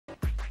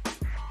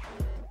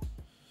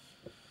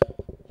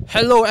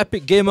Hello,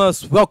 Epic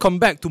Gamers! Welcome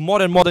back to More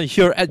Than Modern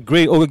here at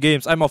Grey Ogre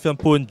Games. I'm Alfian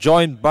Poon,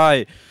 joined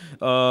by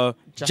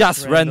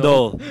Just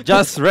Randall.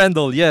 Just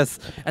Randall, yes.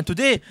 And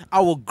today,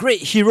 our great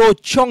hero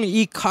Chong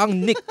Yi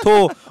Kang Nick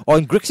To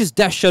on Grixis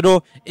Death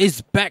Shadow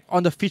is back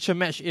on the feature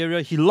match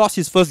area. He lost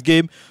his first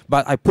game,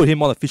 but I put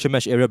him on the feature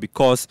match area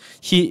because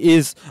he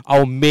is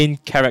our main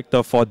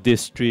character for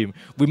this stream.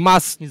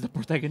 He's the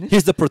protagonist?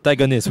 He's the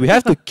protagonist. We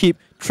have to keep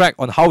track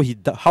on how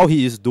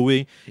he is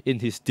doing in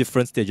his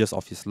different stages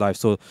of his life.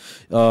 So,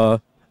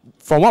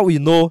 from what we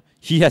know,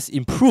 he has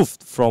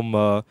improved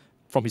from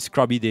his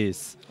scrubby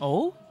days.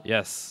 Oh?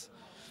 Yes.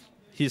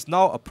 He's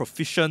now a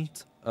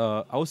proficient,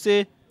 I would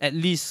say at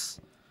least...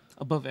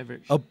 Above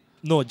average.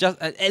 No, just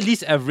at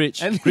least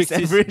average. At least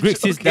average,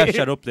 Grixis okay. Death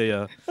Shadow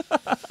player.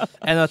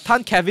 And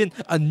Tan Kevin,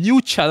 a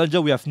new challenger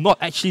we have not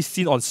actually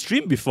seen on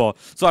stream before.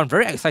 So I'm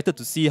very excited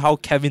to see how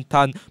Kevin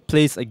Tan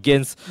plays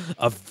against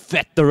a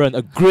veteran,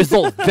 a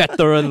grizzled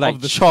veteran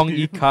like Chong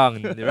Yi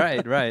Kang.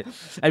 Right.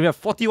 And we have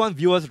 41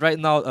 viewers right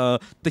now.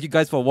 Thank you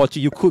guys for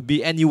watching. You could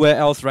be anywhere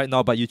else right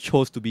now, but you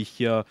chose to be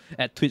here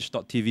at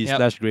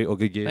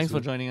twitch.tv/GreyOgreGames. Thanks for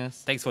joining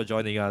us. Thanks for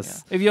joining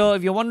us. Yeah.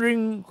 If you're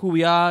wondering who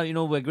we are,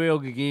 we're Grey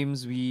Ogre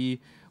Games.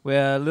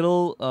 We're a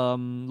little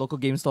local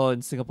game store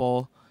in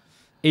Singapore.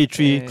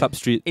 83 Club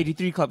Street.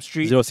 83 Club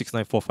Street.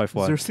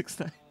 069451.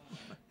 069.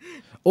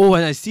 Oh,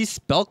 and I see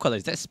spell color.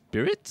 Is that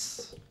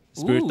spirits?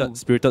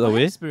 Spirited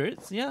Away?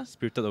 Spirits, yeah.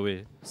 Spirited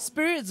Away.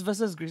 Spirits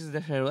versus Grixis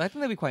Death Shadow. I think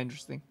that'd be quite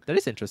interesting. That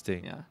is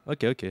interesting. Yeah.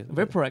 Okay. A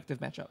very proactive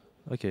matchup.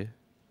 Okay.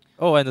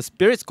 Oh, and the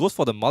spirits goes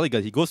for the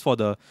mulligan. He goes for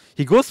the.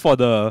 I'm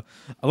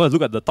gonna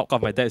look at the top card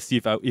of my deck, see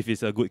if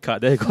it's a good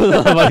card. Then he goes for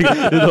the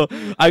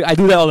mulligan. I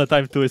do that all the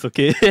time too. It's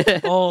okay.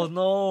 Oh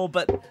no!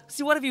 But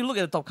see, what if you look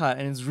at the top card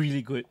and it's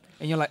really good,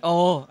 and you're like,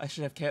 oh, I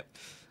should have kept.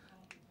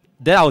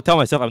 Then I'll tell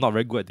myself I'm not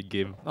very good at the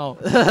game. Oh.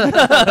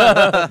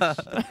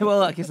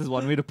 Well, I guess there's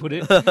one way to put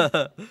it.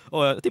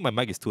 Oh, I think my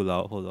mic is too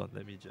loud. Hold on,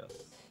 let me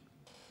just.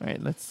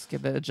 Right, let's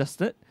get that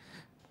adjusted.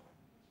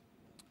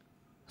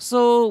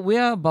 So we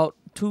are about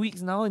 2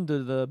 weeks now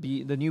into the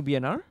new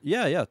BNR.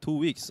 Yeah, 2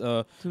 weeks.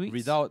 2 weeks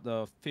without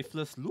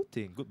faithless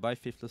looting. Goodbye,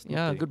 faithless looting.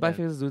 Yeah, goodbye,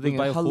 faithless looting.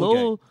 Goodbye, And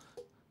hello,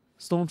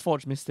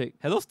 Stoneforge Mystic.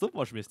 Hello,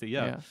 Stoneforge Mystic.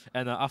 Yeah.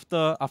 And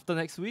after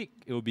next week,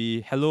 it will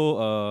be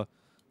hello.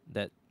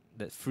 That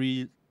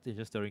free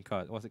danger stirring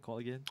card. What's it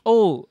called again?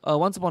 Oh,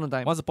 Once Upon a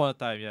Time. Once Upon a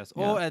Time. Yes.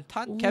 Yeah. Oh, and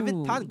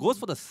Kevin Tan goes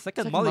for the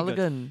second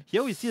mulligan.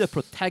 Here we see the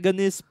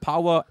protagonist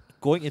power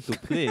going into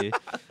play.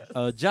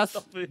 Just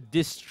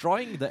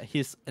destroying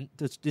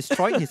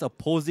his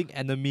opposing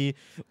enemy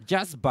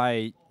just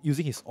by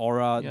using his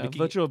aura. Yeah,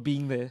 virtue of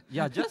being there.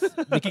 Yeah, just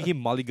making him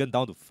mulligan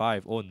down to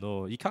 5. Oh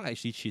no, he can't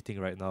actually cheating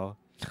right now.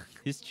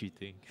 He's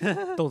cheating.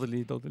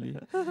 Totally.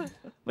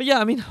 But yeah,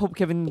 I mean, hope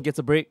Kevin gets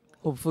a break.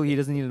 Hopefully he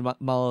doesn't need to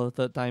mull a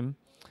third time.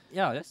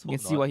 Yeah, let's hope You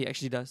can see what he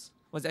actually does.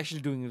 What's he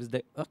actually doing with his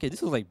deck. Okay,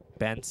 this was like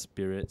Bant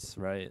Spirits,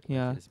 right?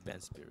 Yeah. Okay, it's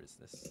Bant Spirits.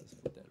 Let's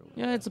put that over.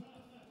 Yeah, it's a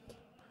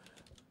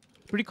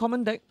pretty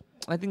common deck.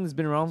 I think it's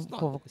been around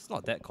It's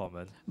not that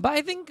common. But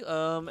I think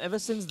ever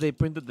since they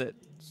printed that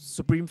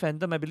Supreme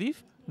Phantom, I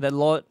believe, that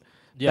Lord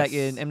back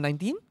in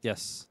M19.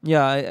 Yes.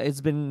 Yeah,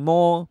 it's been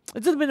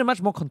a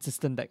much more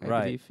consistent deck, I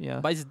believe. Yeah.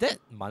 But is that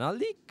Mana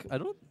Leak?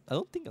 I'm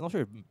not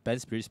sure if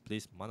Bant Spirits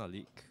plays Mana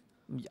Leak.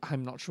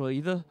 I'm not sure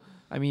either.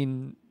 I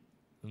mean,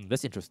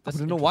 that's interesting. I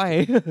don't know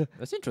why.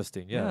 That's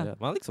interesting. Yeah.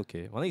 Mana Leak's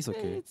okay.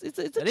 It's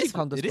a cheap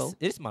counter spell.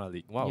 It is Mana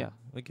Leak. Wow. Yeah.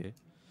 Okay.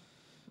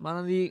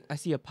 Mana League, I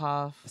see a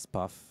path. It's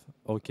path.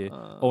 Okay.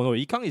 Oh no,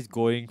 Yikang is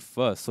going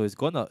first, so he's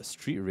gonna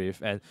Street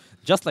Rave, and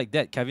just like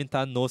that, Kevin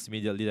Tan knows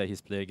immediately that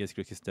he's playing against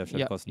Grixis Death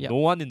Shadow because no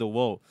one in the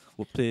world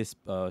would play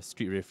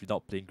Street Rave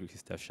without playing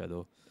Grixis Death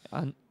Shadow.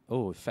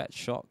 Fat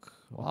shock.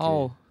 Okay.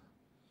 Wow.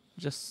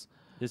 Just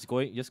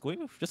going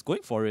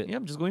for it. Yeah,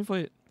 I'm just going for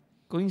it.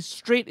 Going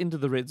straight into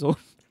the red zone.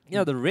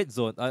 Yeah, the red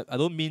zone. I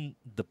don't mean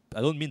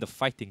the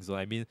fighting zone.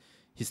 I mean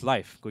his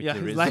life going to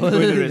the red zone.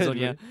 Going to the red zone.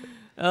 Yeah.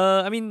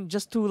 I mean,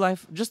 just 3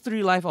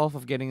 life off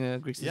of getting a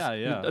Grixis.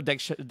 A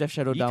Death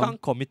Shadow down.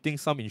 Yikang committing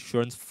some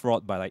insurance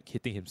fraud by like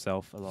hitting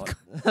himself a lot.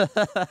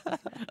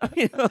 I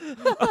mean,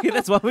 okay,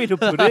 that's one way to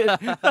put it.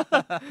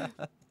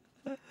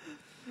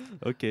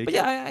 Okay. But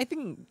yeah, I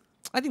think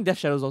Death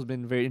Shadow's also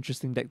been a very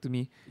interesting deck to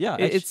me. Yeah,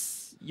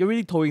 you're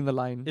really towing the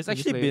line. It's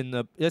actually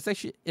been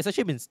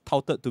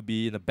touted to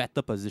be in a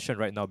better position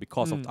right now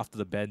because of after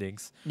the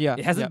bannings. Yeah,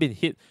 it hasn't been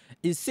hit.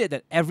 It's said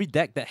that every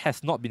deck that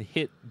has not been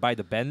hit by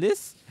the ban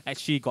list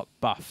actually got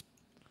buffed.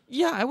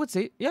 Yeah, I would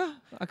say. Yeah,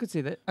 I could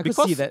say that. I could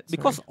see that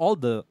because all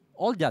their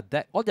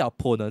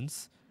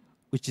opponents,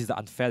 which is the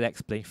unfair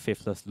decks playing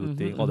faithless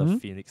looting, all the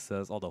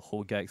phoenixes, all the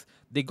Hogags,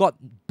 they got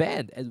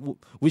banned, and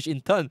which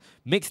in turn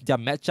makes their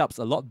matchups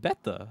a lot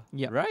better.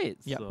 Yeah, right.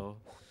 Yeah. So,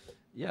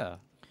 yeah.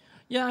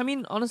 Yeah, I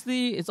mean,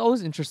 honestly, it's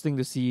always interesting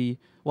to see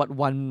what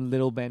one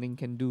little banning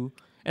can do.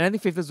 And I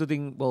think faithless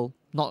looting, well,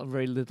 not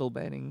very little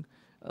banning.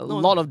 A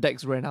lot of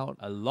decks ran out.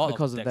 A lot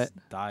because of decks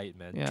died,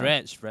 man. Yeah.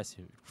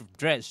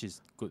 Dredge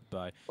is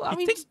goodbye. Well,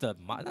 he takes the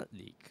Mana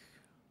Leak.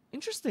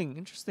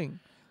 Interesting.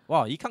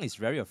 Wow, Yikang is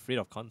very afraid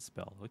of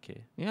counterspell.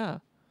 Okay. Yeah.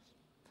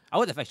 I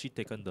would have actually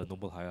taken the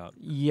Noble Hierarch.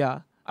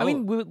 Yeah. I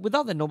mean,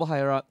 without the Noble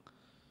Hierarch,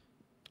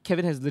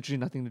 Kevin has literally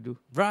nothing to do.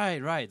 Right.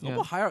 Yeah.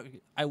 Noble Hierarch,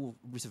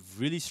 was a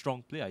really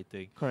strong play, I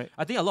think. Correct.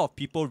 I think a lot of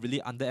people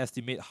really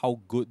underestimate how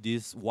good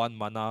these 1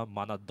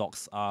 mana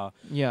dogs are.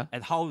 Yeah.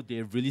 And how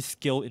they really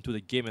scale into the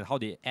game and how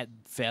they add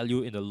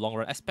value in the long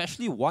run,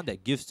 especially one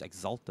that gives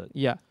Exalted.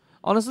 Yeah.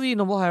 Honestly,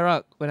 Noble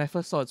Hierarch, when I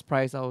first saw its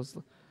price,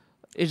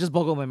 it just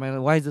boggled my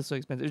mind. Why is this so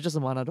expensive? It's just a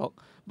mana dog.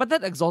 But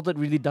that Exalted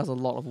really does a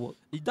lot of work.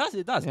 It does.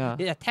 Yeah.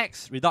 It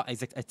attacks without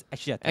actually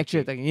attacking. Actually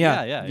attacking.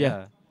 Yeah.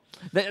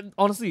 Yeah.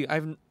 Honestly,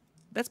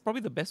 that's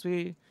probably the best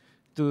way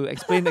to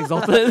explain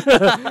Exalted.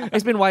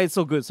 Explain why it's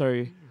so good,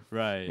 sorry.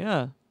 Right.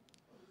 Yeah.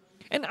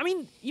 And I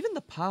mean, even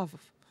the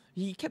path,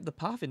 he kept the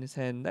path in his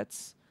hand.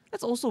 That's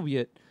also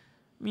weird.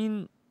 I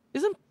mean,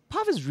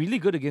 path is really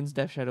good against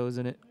Death Shadow,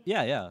 isn't it?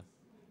 Yeah.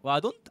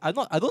 Well,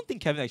 I don't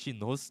think Kevin actually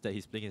knows that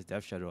he's playing his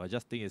Death Shadow. I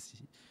just think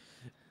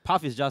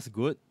Path is just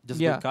good,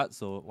 good card,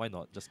 so why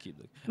not just keep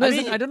it? No,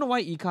 I don't know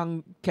why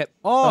Ikang kept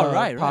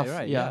right.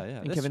 Path,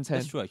 Yeah. in Kevin's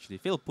hand. That's true actually.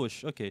 Fail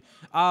push. Okay.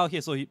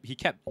 Okay, so he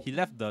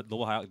left the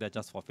lower hierarch there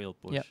just for fail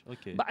push. Yeah.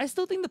 Okay. But I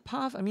still think the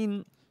Path, I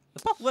mean, the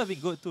path would have been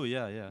good too,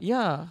 yeah.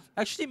 Yeah.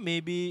 Actually,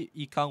 maybe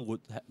Ikang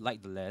would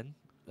like the land.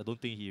 I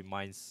don't think he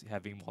minds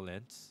having more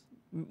lands.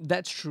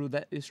 That's true.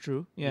 That is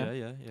true. Yeah.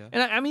 Yeah.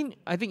 And I mean,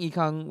 I think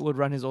Ikang would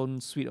run his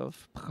own suite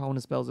of counter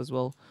spells as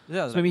well.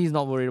 Yeah. So maybe he's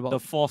not worried about the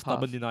 4 Path.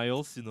 stubborn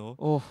denials,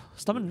 Oh,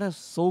 stubborn denial is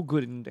so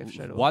good in Death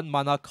Shadow. 1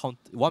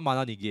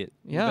 mana negate.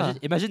 Yeah.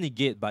 Imagine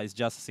negate, but it's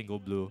just single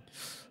blue.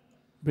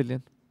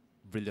 Brilliant.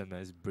 Brilliant,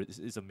 man.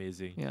 It's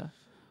amazing. Yeah.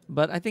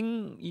 But I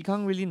think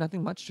Ikang really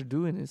nothing much to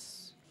do in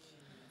his.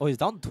 Oh, he's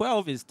down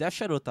 12. It's Death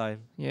Shadow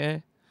time. Yeah.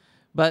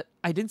 But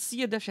I didn't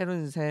see a Death Shadow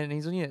in his hand, and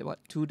he's only at what,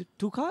 two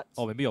cards?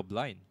 Oh, maybe you're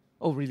blind.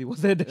 Oh, really? Was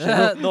there a Death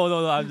Shadow?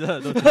 No. I'm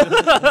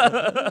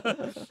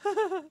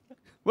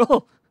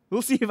Well,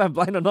 we'll see if I'm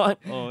blind or not.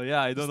 Oh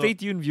yeah, I don't know. Stay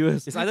tuned,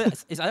 viewers. It's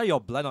either you're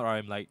blind or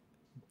I'm like,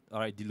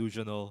 alright,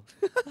 delusional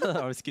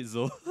or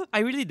schizo. I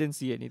really didn't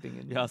see anything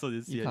in Yeah, so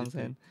didn't see Ikang's anything.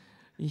 hand.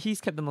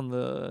 He's kept them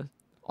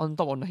on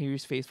top of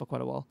Nahiri's face for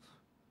quite a while.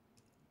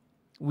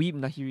 Weep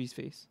Nahiri's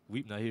face.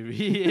 Weep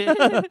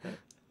Nahiri.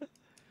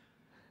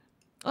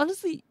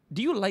 Honestly,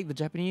 do you like the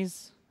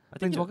Japanese I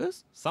think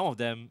Planeswalkers? some of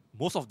them,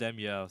 most of them,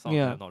 yeah. Some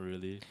Yeah. of them, not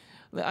really.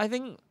 Like, I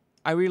think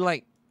I really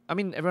like. I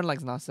mean, everyone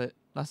likes Narset.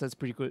 Narset's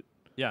pretty good.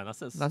 Yeah,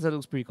 Nasa's Narset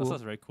looks pretty cool.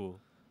 very cool.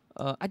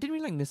 I didn't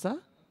really like Nissa.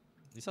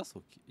 Nisa's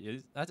so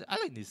cute. Yeah, I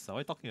like Nisa. What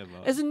are you talking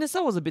about? As in,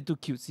 Nissa was a bit too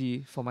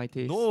cutesy for my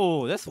taste.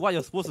 No, that's what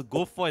you're supposed to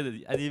go for in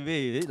the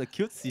anime. The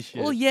cutesy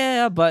shit. Oh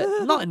yeah, but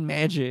not in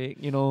Magic,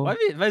 you know. I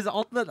mean, but it's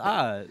alternate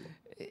art.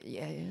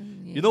 Yeah.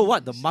 You know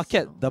what? The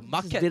market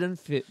just didn't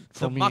fit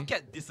for the me.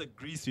 market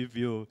disagrees with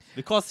you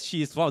because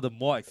she is one of the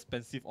more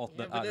expensive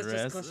alternate but art that's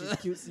just rares.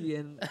 because she's cutesy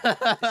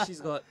and she's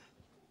got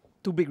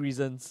two big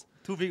reasons.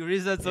 Two big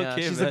reasons. Yeah,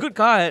 Okay, she's man. a good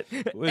card.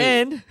 Wait.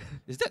 And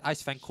Is that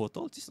Ice Fang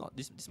Kotal?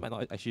 This might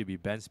not actually be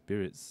Banned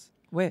Spirits.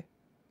 where?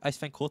 Ice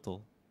Fang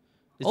Kotal.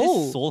 Is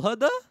Oh. this Soul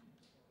Herder?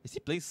 Is he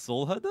playing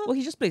Soul Herder? Well,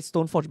 he just played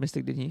Stoneforge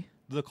Mystic, didn't he?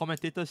 Do the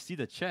commentators see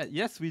the chat?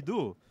 Yes, we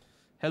do.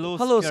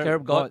 Hello,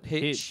 Scarab God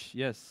H.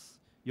 Yes,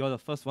 you're the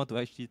first one to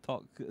actually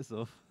talk.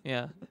 So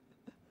Yeah.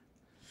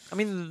 I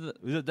mean,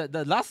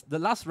 the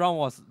last round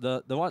was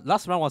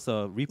last round was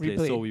a replay,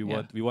 so we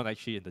yeah. weren't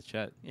actually in the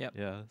chat. Yep.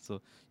 Yeah. So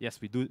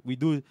yes, we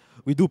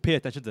do pay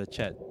attention to the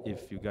chat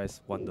if you guys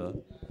wonder.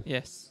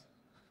 yes.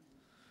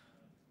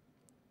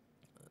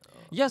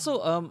 Yeah,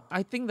 so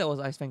I think that was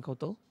Ice Fang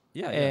Kotal.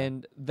 Yeah.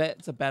 And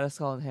that's a battle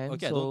skull in hand.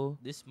 Okay, so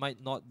this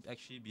might not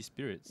actually be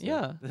spirits.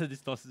 Yeah.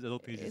 This I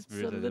don't think it's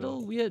spirits. a at little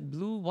all. weird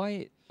blue,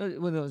 white.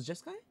 Well, no, it's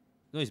Jeskai?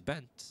 No, it's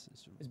Bant.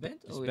 It's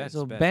Bant? It's Oh, yeah. Bant,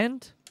 So it's Bant.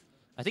 Bant.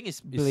 I think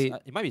Blade.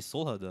 it might be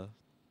Soul Herder.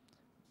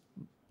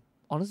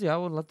 Honestly, I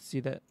would love to see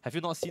that. Have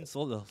you not seen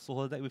Soul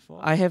Herder deck before?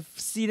 I have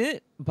seen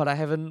it, but I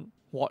haven't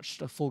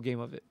watched a full game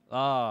of it. So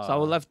I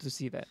would love to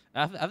see that.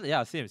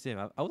 Yeah, same.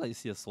 I would like to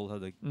see a Soul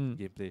Herder Mm.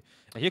 gameplay.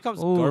 And here comes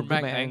Oh, Gurmak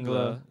Gurmak Angler,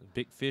 Angler.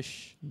 Big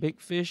Fish, Big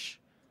fish,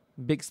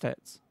 big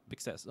stats. big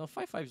sets. No,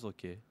 5/5 is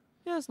okay.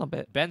 Yeah, it's not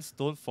bad. Ban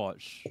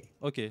Stoneforge.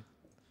 Okay,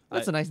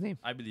 That's a nice name.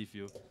 I believe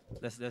you.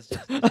 Let's just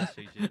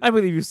change it. I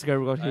believe you,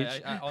 Scarab God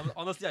H.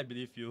 Honestly, I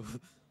believe you.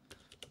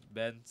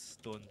 Ban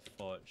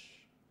Stoneforge.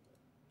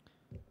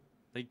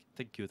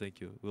 Thank you. Thank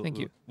you.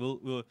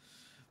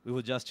 We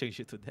will just change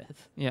it to that.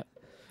 Yeah.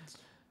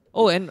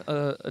 Oh, and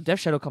a Death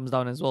Shadow comes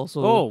down as well.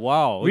 So Oh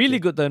wow! really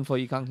good turn for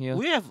Ikang here.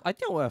 I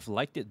think I would have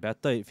liked it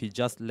better if he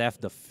just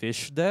left the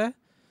fish there,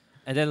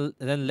 and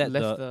then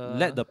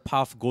let the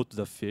path go to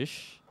the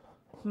fish.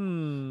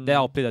 Then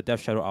I'll play the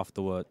Death Shadow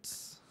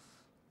afterwards.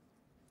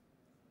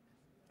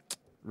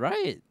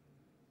 Right?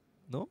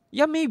 No?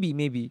 Yeah,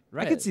 maybe. I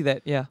Right. could see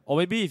that. Yeah. Or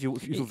maybe if you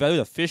value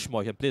the fish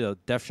more, you can play the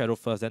Death Shadow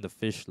first, then the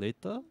fish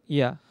later.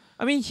 Yeah.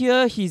 I mean,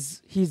 here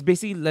he's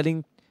basically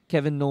letting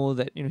Kevin know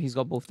that he's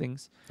got both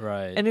things.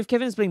 Right. And if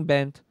Kevin is playing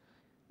Bant,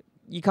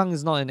 Ikang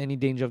is not in any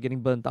danger of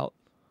getting burnt out.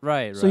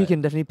 right. So he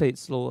can definitely play it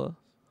slower.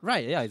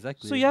 Right. Yeah.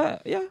 Exactly. So yeah,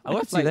 I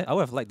would could see that.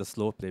 have liked the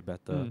slow play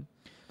better.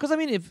 Because I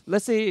mean, if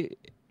let's say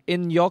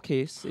in your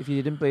case, if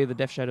you didn't play the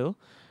Death Shadow,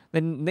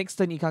 then next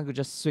turn Ikan could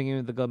just swing in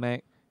with the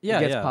Gurmak. Yeah,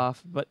 He gets yeah.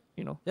 path, but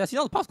you know. Yeah, see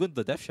now the path's going to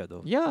the Death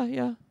Shadow. Yeah,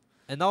 yeah.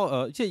 And now,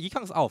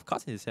 Yikang's out of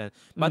cards in his hand.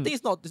 But I think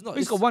it's not.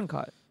 He's got one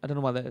card. I don't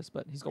know what that is,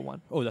 but he's got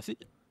one. Oh, that's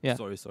it? Yeah.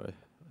 Sorry.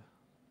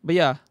 But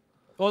yeah,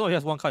 Oh, no, he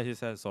has one card in his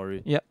hand.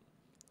 Sorry.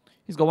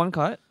 he's got one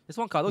card. It's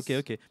one card.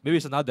 Okay. Maybe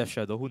it's another Death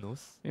Shadow. Who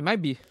knows? It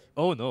might be.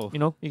 Oh, no. You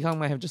know, Ikan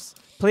might have just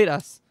played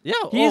us. Yeah.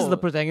 He is the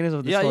protagonist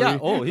of the story. Yeah.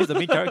 Oh, he's the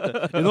main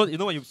character. You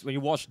know when you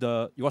watch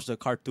the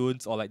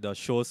cartoons or like the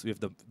shows with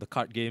the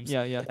card games.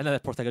 Yeah. And then the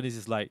protagonist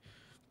is like,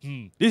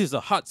 this is a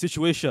hard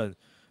situation.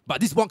 But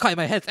this one card in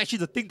my head is actually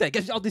the thing that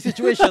gets me out of this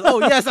situation. Oh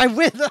yes, I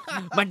win.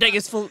 My deck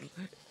is full.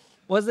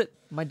 What is it?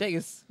 My deck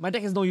has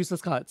no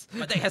useless cards.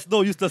 My deck has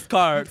no useless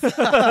cards.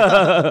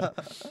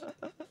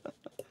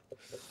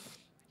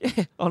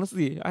 Yeah,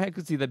 honestly, I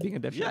could see that being a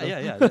Death Shadow.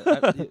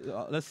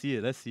 Yeah. Let's see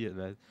it,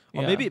 man.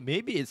 Or Yeah.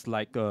 maybe it's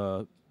like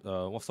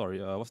what's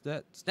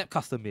that? Snap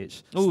Custom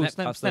Mage. Oh,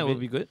 Custom snap would Mage.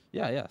 be good.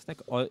 Yeah.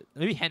 Snap, or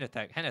maybe hand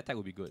attack. Hand attack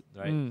would be good,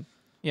 right?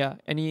 Yeah,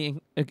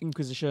 any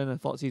Inquisition and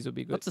Thoughtseize would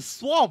be good. That's a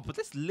swamp.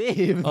 That's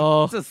lame.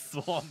 Oh. It's a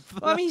swamp.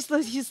 Well, I mean,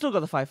 he's still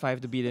got the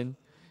 5/5 to beat in.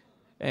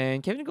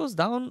 And Kevin goes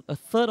down a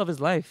third of his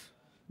life.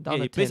 Down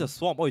he to plays 10. a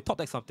swamp. Oh, he top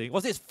deck something.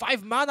 Was this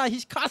 5 mana? He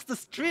cast the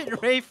Street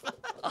Rave.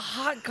 A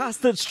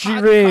hard-casted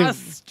Street Rave.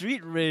 Hard-cast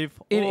Street Rave.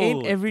 It Oh,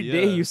 ain't every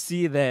day dear. you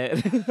see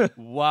that.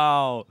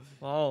 Wow.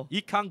 Wow.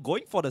 Ikan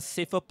going for the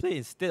safer play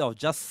instead of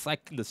just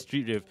cycling the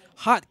Street Rave.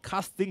 Hard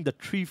casting the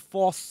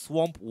 3/4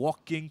 swamp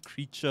walking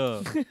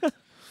creature.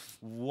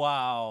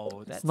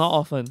 Wow. It's not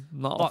often.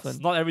 Not often.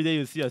 Not every day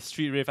you see a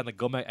Street Rave and a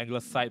Gurmak Angler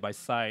side by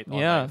side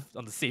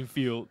on the same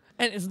field.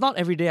 And it's not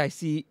every day I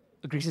see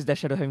a Grixis Death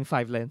Shadow having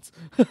 5 lands.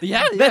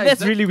 Yeah,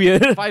 That's really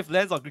weird. 5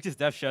 lands on Grixis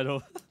Death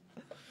Shadow.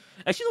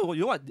 Actually, no,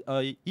 you know what?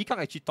 Ikan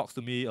actually talks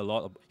to me a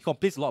lot. He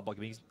complains a lot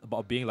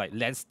about being like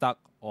land stuck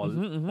or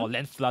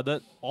land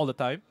flooded all the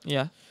time.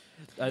 Yeah.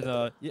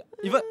 And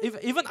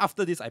even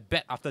after this, I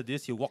bet after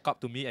this he'll walk up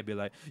to me and be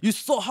like, "You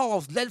saw how I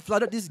was land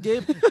flooded this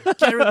game?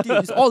 Guaranteed,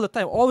 it's all the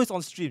time, always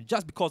on stream,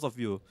 just because of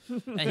you."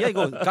 And here you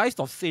go, Geist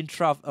of Saint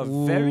Traff,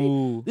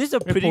 this is a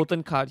Very pretty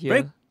potent card here.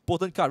 very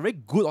potent card, very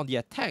good on the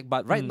attack.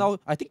 But right now,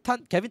 I think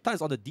Kevin Tan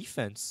is on the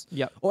defense.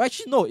 Yeah. Or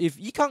actually, no, if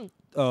Ikan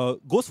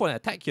goes for an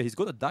attack here, he's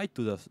going to die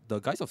to the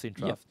Geist of Saint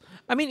Traff. Yeah.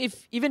 I mean,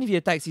 even if he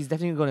attacks, he's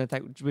definitely going to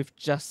attack with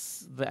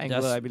just the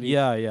angler, I believe.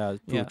 Yeah,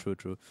 Yeah.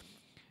 true.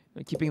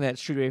 Keeping that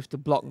Street Rave to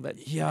block that.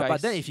 Yeah, Geist.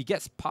 but then if he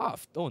gets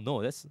pathed, oh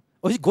no, is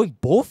he going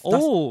both?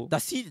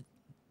 Does he?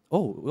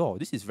 Oh,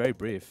 this is very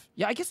brave.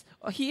 Yeah, I guess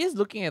he is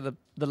looking at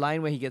the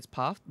line where he gets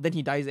pathed, then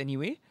he dies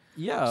anyway.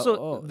 Yeah.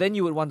 So then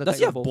you would want to does attack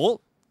he have both.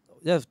 bolt?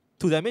 They have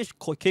 2 damage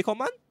K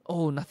command?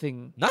 Oh,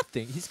 nothing.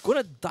 Nothing. He's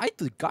gonna die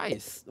to the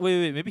guys.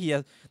 Wait. Maybe he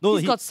has. No,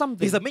 He's got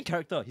something. He's the main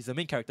character. He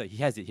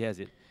has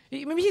it.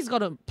 Maybe he's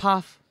got a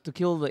path to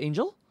kill the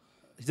angel.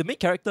 He's the main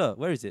character.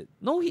 Where is it?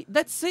 No,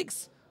 that's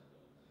 6.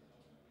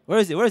 Where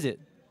is it? Oh,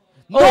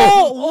 No!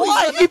 oh,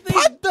 Why? he's He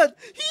got nothing.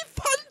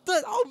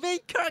 punted! Our main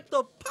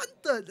character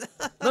punted!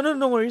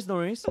 No worries.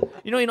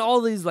 You know, in all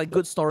these like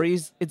good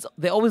stories,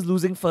 they're always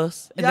losing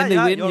first, and yeah, then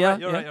they win.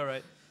 You're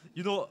right.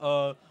 You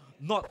know,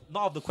 not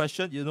out of the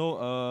question, you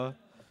know,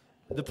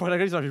 the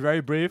protagonists are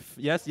very brave.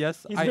 Yes. He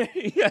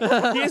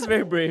is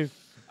very brave.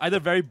 Either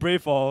very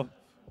brave or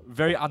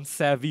very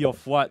unsavvy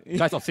of what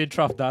Guys of Saint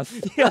Traff does.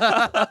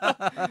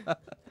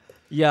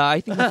 Yeah,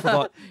 I think he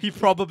forgot. He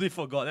probably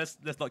forgot.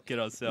 Let's not kid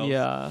ourselves.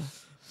 Yeah.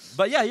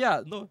 But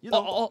yeah, no, you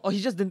know. Or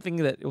he just didn't think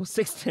that it was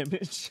 6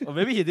 damage. Or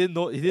maybe he didn't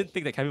know. He didn't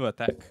think that Kevin would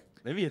attack.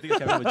 Maybe he think that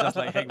Kevin would just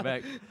like hang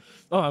back.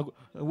 Oh,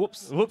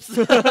 Whoops. whoops.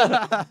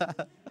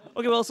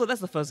 Okay, well, so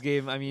that's the first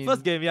game. I mean,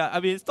 First game, yeah. I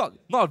mean, it's not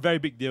a very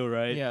big deal,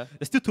 right? Yeah.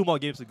 There's still 2 more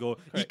games to go.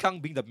 Correct.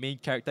 Ikang being the main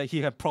character,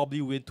 he can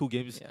probably win 2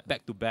 games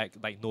back to back.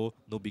 Like no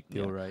big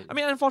deal, Yeah. right? I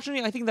mean,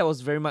 unfortunately, I think that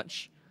was very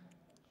much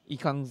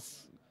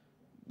Ikang's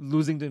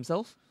losing to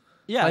himself.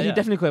 yeah, He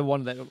definitely could have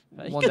won that.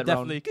 He Won could that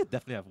round.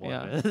 definitely have won.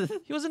 Yeah. man.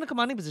 He was in a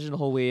commanding position the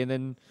whole way, and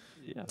then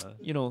Yeah.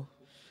 you know,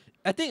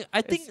 I think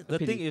It's a the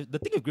pity.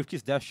 thing with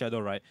Grixis Death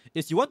Shadow, right,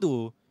 is you want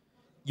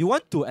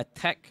to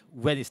attack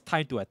when it's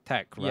time to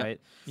attack, Yep.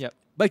 right? Yep.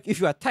 But if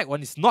you attack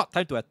when it's not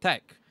time to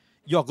attack,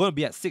 you're going to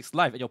be at 6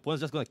 life and your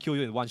opponent's just going to kill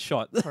you in one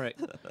shot. correct.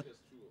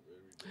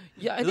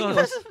 Yeah, I You think know?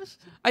 it was,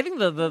 I think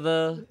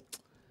the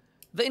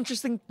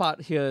interesting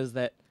part here is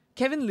that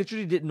Kevin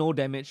literally did no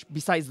damage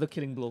besides the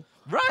killing blow.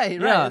 Right.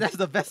 Yeah. That's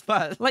the best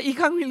part. Like he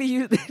can't really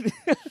use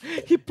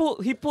he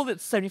pulled it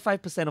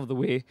 75% of the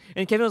way,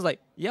 and Kevin was like,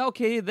 "Yeah,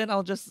 okay, then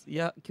I'll just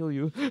kill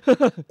you."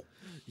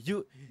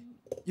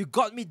 You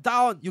got me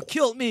down. You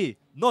killed me.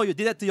 No, you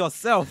did that to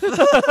yourself.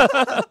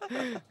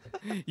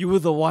 You were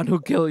the one who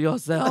killed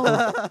yourself.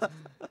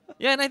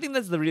 Yeah, and I think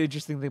that's the really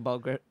interesting thing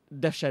about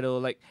Death Shadow.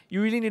 Like,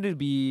 you really need to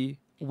be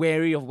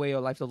wary of where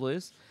your life level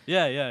is.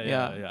 Yeah.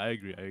 Yeah. I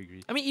agree.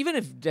 I mean, even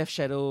if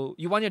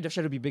you want your Death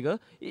Shadow to be bigger,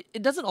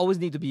 it doesn't always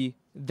need to be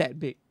that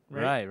big,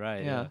 right?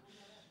 Right. Yeah.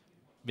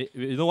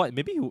 You know what?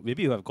 Maybe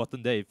you have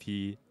gotten there if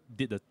he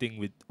did the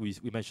thing we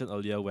mentioned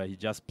earlier where he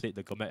just played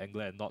the combat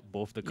angler and not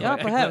both the Yeah,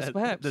 combat angler and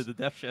perhaps. the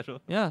Death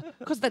Shadow. Yeah,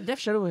 because that Death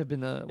Shadow would have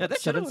been a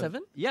Death Shadow 7/7.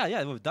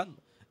 Yeah, we've done.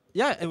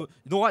 Yeah, and you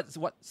know what? It's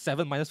what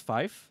 7 minus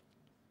 5.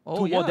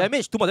 Oh, 2 yeah. more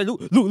damage. 2 more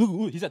damage.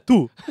 Look, he's at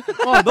 2.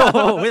 Oh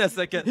no! Wait a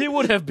second. He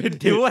would have been He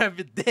dead. would have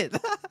been dead.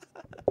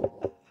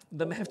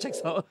 The math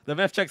checks out. The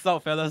math checks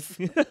out, fellas.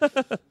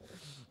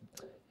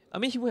 I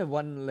mean, he would have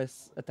one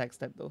less attack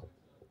step though.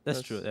 That's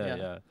 'Cause, true.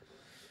 Yeah.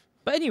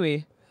 But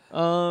anyway,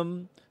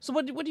 so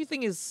what do you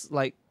think is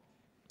like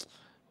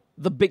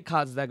the big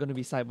cards that are going to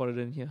be sideboarded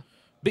in here?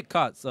 Big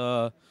cards.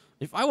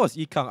 If I was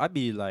Yikang, I'd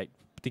be like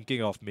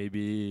thinking of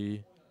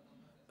maybe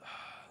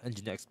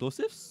engineer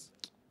explosives.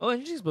 Oh,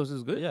 energy explosive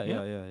is good.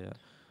 Yeah.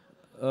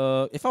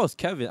 If I was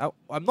Kevin,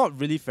 I'm not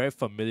really very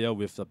familiar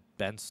with the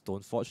Bant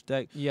Stoneforge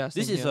deck. Yeah.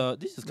 This is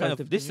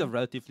a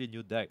relatively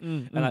new deck,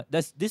 Mm, and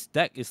this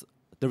deck is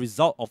the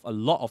result of a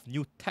lot of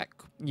new tech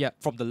yeah.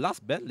 from the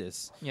last ban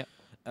list. Yeah.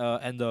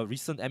 And the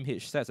recent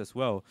MH sets as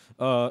well.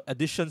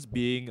 Additions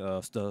being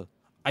the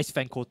Ice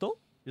Fan Koto,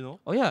 you know.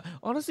 Oh yeah.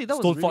 Honestly, that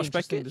was really Stoneforge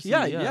interesting package.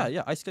 to see.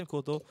 Yeah. Ice Fan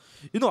Koto.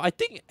 You know, I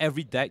think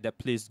every deck that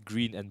plays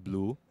green and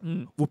blue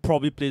Mm. will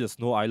probably play the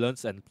Snow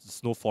Islands and the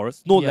Snow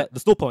Forest. Yeah. The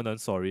Snow Permanent,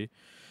 sorry.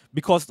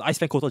 Because the Ice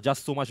Fan Koto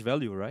just so much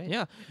value, right?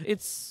 Yeah.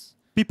 It's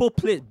People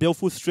played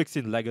Baleful Strix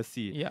in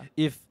Legacy. yeah.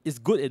 If it's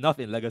good enough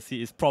in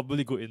Legacy, it's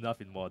probably good enough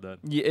in Modern.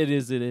 Yeah, it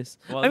is. It is.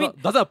 Well, I mean,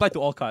 doesn't apply to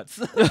all cards.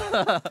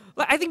 like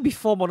I think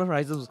before Modern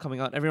Horizons was coming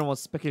out, everyone was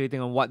speculating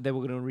on what they were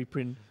going to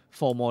reprint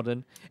for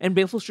Modern, and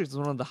Baleful Strix is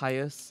one of the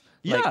highest.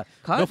 Yeah,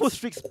 cards. Baleful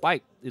Strix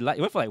spiked. It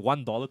went from like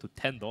 $1 to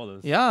 $10.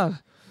 Yeah,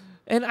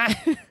 and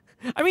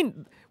I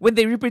mean, when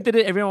they reprinted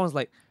it, everyone was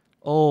like,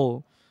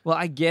 "Oh, well,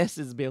 I guess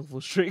it's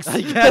Baleful Strix."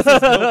 I guess it's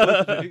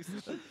Baleful Strix.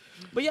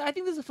 But yeah, I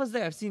think this is the first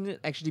day I've seen it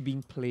actually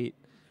being played.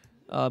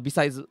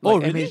 Besides like Oh,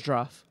 really? MH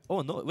draft.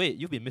 Oh no, wait,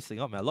 you've been missing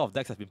out, man. A lot of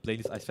decks have been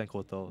playing this Ice Fan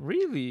Koto.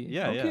 Really?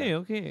 Yeah,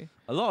 Okay.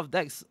 A lot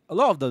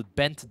of the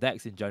Bant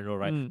decks in general,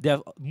 right? Mm. They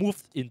have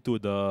moved into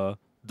the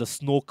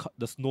snow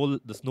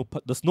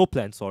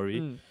plan, sorry.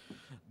 Mm.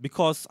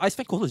 Because Ice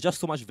Fan Koto is just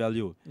so much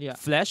value. Yeah.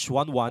 Flash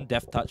 1/1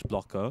 Death Touch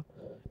blocker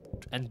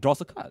and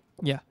draws a card.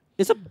 Yeah.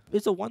 It's a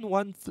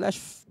 1/1 flash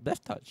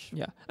Death Touch.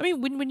 Yeah. I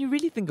mean, when you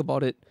really think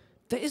about it,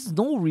 there is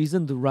no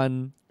reason to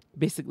run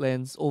basic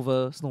lands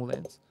over snow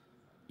lands.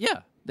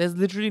 Yeah. There's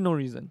literally no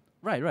reason.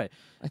 Right.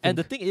 I And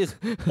the think. thing is,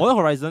 Modern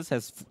Horizons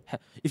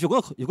if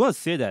you're gonna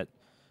say that,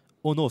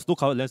 oh no, snow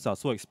covered lands are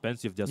so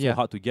expensive, they're so Yeah.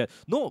 hard to get.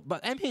 No,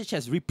 but MH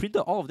has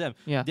reprinted all of them.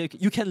 Yeah.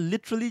 You can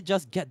literally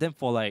just get them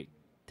for like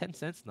 10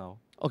 cents now.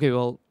 Okay,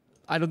 well,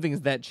 I don't think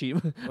it's that cheap.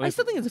 I if-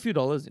 still think it's a few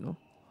dollars, you know.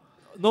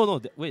 No,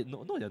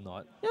 they're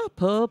not. Yeah,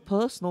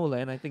 per snow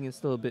land, I think it's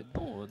still a bit.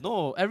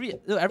 No,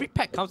 every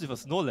pack comes with a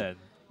snow land.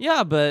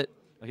 Yeah, but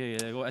Okay,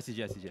 go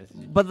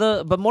SCG.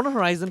 but Modern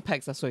Horizon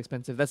packs are so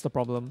expensive. That's the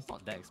problem. It's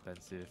not that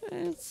expensive.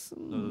 It's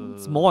No.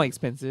 it's more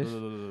expensive.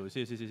 No.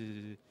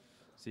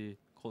 See,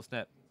 Cold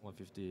Snap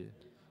 150.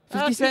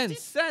 50 cents. 50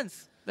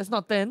 cents. That's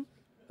not 10.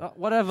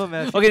 Whatever,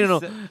 man. Okay, no.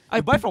 50 cents. I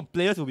buy from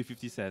players will be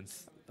 50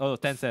 cents. Oh,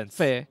 10 cents.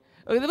 Fair.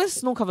 Okay, the best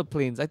snow-covered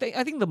plains. I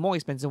think the more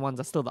expensive ones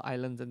are still the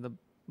islands and the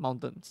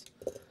mountains,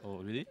 Oh,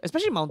 really?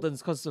 especially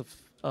mountains because of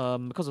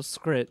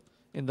Skrit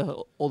in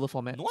the older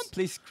formats. No one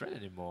plays Scrat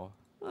anymore.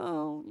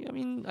 Oh, yeah, I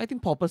mean, I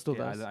think Pauper still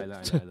does.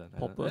 Island.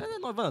 Popper. Not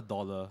even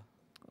 $1.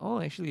 Oh,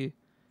 actually,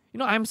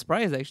 I'm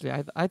surprised. Actually,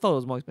 I thought it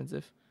was more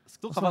expensive.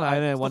 Still It's covered not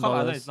island. $1.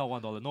 Island is not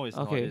 $1. No, it's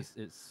Okay. not.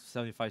 It's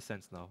 75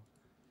 cents now.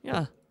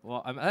 Yeah.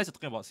 Well, unless you're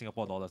talking about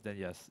Singapore dollars, then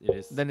yes, it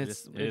is. Then it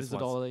it's is a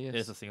dollar. It Yes.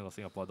 is a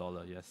Singapore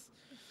dollar. Yes.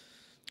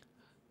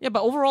 Yeah,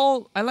 but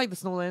overall, I like the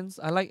snowlands.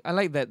 I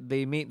like that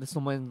they made the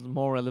snowlands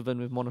more relevant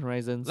with Modern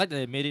Horizons. Like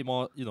they made it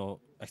more,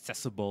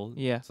 accessible.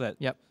 Yeah. So that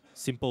Yep.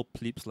 simple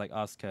plebes like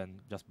us can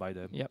just buy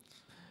them. Yep.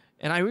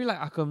 And I really like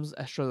Arkham's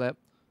Astrolab.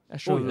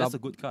 That's a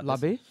good card.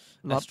 Labe?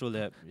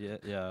 Astrolab.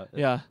 Yeah.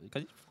 Yeah.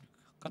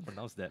 Can't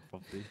pronounce that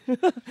properly.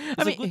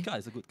 I mean, a good card.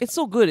 It's a good card. It's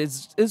so good.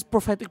 It's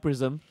Prophetic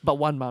Prism, but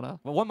 1 mana.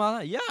 But 1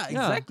 mana, yeah,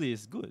 exactly.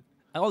 It's good.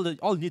 And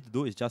all you need to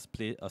do is just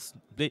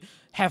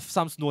have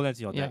some snowlands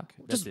in your Yeah. deck.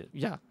 That's it.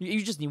 Yeah.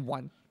 You just need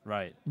one.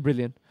 Right.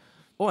 Brilliant.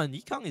 Oh, and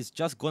Yikang is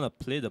just gonna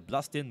play the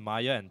Bloodstained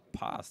Maya and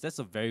pass. That's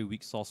a very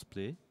weak source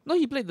play. No,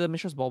 he played the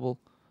Mishra's Bauble.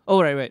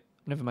 Oh, right.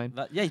 Never mind.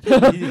 But yeah, he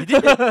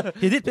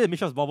did play the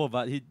Mishra's Bauble,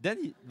 but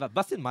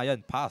Bloodstained Maya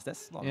and pass.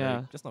 That's not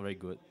very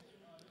good.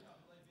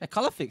 Yeah,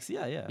 color fix,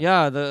 yeah.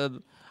 Yeah,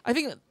 I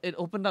think it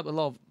opened up a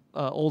lot of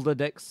older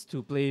decks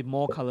to play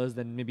more colors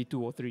than maybe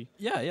 2 or 3.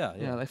 Yeah.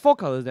 Yeah, like 4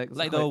 colors decks.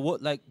 Like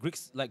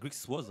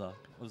Grixis Wurza.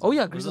 Oh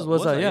yeah, Grixis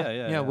Wurza.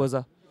 Yeah,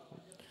 Wurza.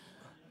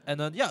 And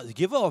then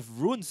Giver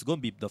of Runes is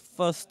gonna be the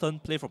first turn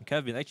play from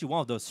Kevin. Actually,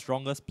 one of the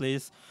strongest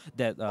plays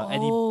that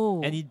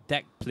any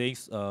deck playing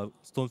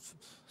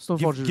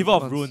Stoneforge Giver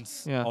of ones.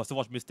 Runes Yeah. or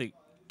Stoneforge Mystic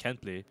can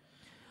play.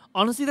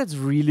 Honestly, that's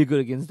really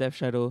good against Death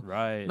Shadow.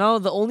 Right. Now,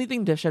 the only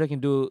thing Death Shadow can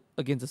do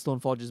against a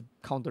Stoneforge is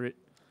counter it.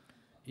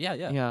 Yeah.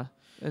 Yeah.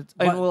 But-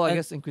 I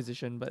guess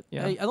Inquisition, but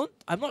yeah.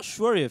 I'm not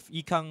sure if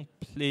Yikang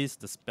plays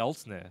the Spell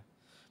Snare,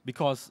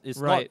 because it's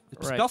Right,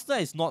 not right.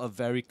 Spellsnare is not a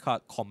very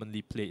card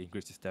commonly played in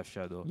Grixis Death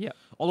Shadow. Yeah.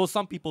 Although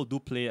some people do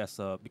play as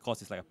a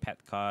because it's like a pet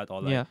card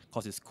or like Yeah.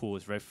 because it's cool,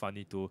 it's very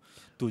funny to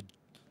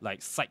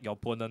like psych your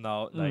opponent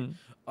out. Like, Mm.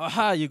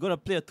 aha, you're gonna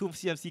play a Tomb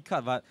CMC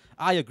card, but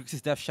your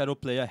Grixis Death Shadow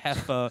player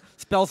have a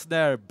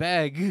Spellsnare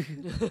bag.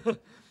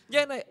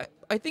 Yeah, and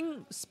I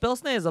think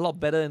Spellsnare is a lot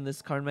better in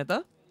this current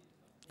meta.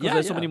 Yeah,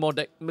 There's so many more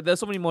there's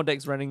so many more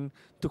decks running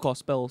to cast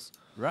spells.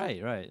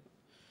 Right, right.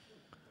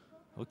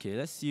 Okay,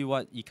 let's see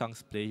what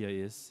Ikang's play here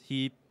is.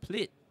 He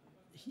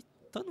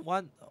turned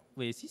one.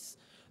 Wait, he's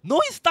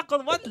stuck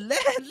on one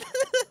land.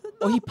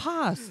 Oh, he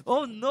passed.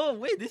 Oh no!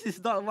 Wait, this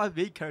is not what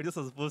main characters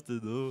are supposed to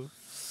do.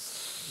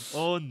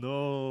 Oh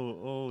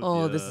no!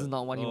 Oh, dear. this is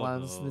not what he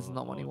wants. No. This is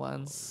not what he no.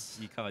 wants.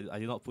 Ikang, I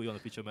did not put you on a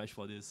feature match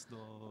for this. No.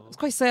 It's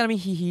quite sad. I mean,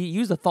 he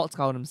used a Thought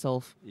Scout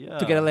himself Yeah.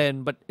 to get a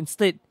land, but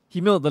instead he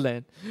milled the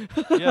land.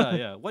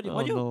 Yeah. What do Oh,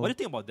 you no.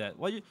 think about that?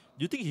 Do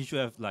you think he should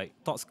have like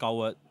Thought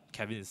Scoured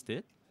Kevin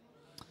instead?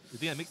 You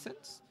think that makes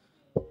sense?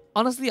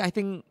 Honestly, I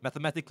think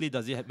Mathematically,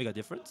 does it make a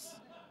difference?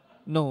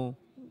 no.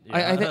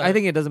 Yeah. I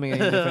think it doesn't make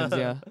any difference.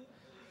 Yeah.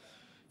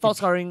 Thought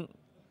Scouring.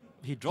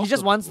 He He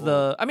just wants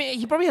the. I mean,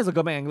 he probably has a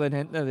Gurmag Angler in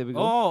hand. There we go.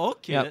 Oh,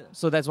 okay. Yeah.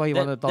 So that's why he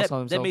wanted to Thought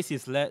Scout that himself.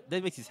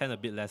 makes his hand a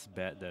bit less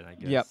bad then, I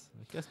guess. Yep.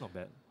 That's not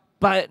bad.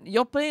 But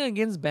you're playing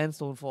against Bant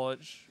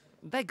Stoneforge.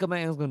 That Gurmag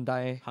Angler's gonna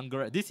die.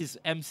 Hunger. This is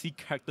MC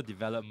character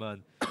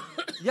development.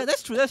 Yeah,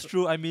 that's true. That's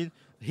true. I mean,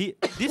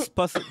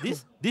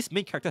 this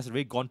main character has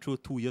already gone through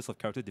 2 years of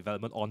character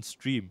development on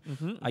stream.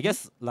 I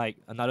guess like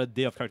another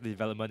day of character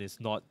development is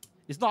not.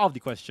 It's not out of the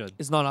question.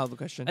 It's not out of the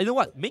question. And you know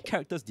what? Main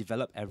characters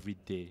develop every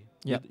day.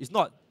 Yep. It's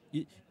not.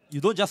 You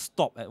don't just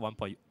stop at one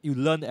point. You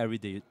learn every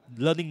day.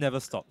 Learning never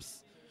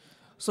stops.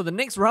 So the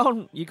next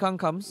round, Ikang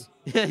comes.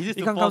 Yeah, he needs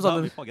to Ikang fall comes on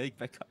down the- before getting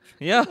back up.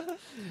 Yeah.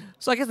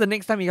 So I guess the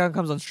next time Ikang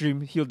comes on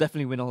stream, he'll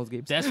definitely win all his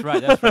games. That's right.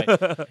 That's right.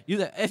 You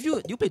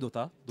play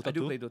Dota? Dota I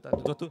do 2? play Dota.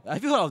 Dota 2.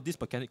 Have you heard of this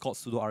mechanic called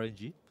pseudo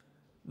RNG?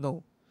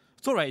 No.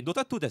 So right, in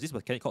Dota 2, there's this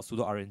mechanic called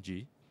pseudo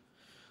RNG.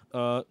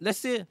 Let's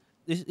say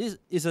this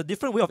is a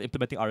different way of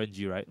implementing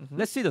RNG, right?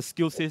 Let's say the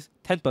skill says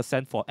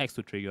 10% for X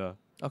to trigger.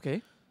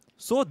 Okay.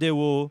 So they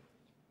will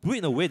do it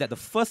in a way that the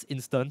first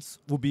instance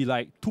will be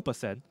like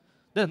 2%. Then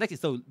the next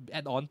instance will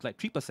add on to like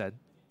 3%.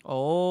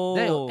 Oh.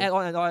 Then it will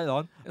add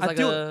on. It's like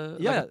until,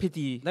 a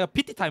pity. like a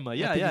pity timer.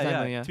 Yeah, pity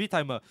timer, yeah. Pity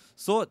timer.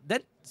 But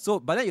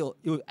then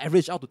you'll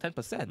average out to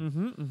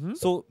 10%.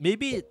 So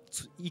maybe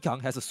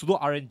Ikang has a pseudo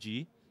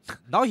RNG.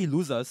 Now he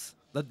loses.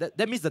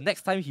 That means the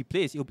next time he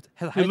plays, he'll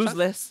have a higher He'll lose chance.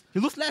 less. He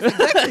lose less,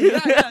 exactly.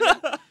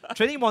 Yeah.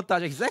 Training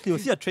montage, exactly. You'll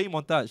see a training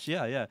montage.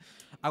 Yeah.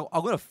 I'm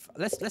gonna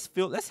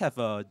let's have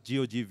a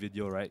GOG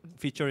video, right?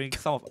 Featuring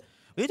some of.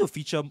 We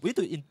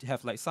need to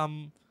have like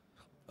some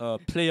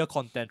player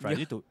content, right? Yeah. We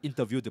need to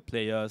interview the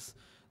players,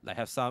 like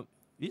have some.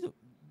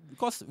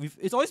 Because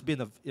it's always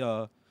been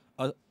a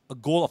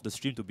goal of the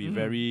stream to be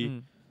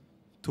very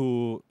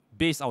to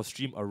base our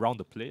stream around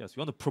the players. We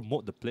want to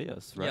promote the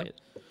players, right? Yep.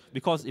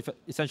 Because if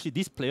essentially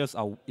these players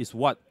are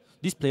what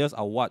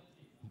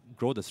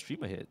grow the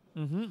stream ahead.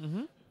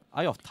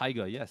 Eye of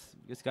Tiger, yes.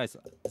 This guy is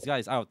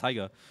Eye of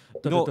Tiger.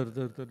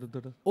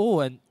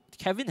 And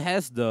Kevin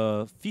has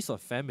the Feast of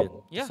Famine.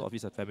 Yeah.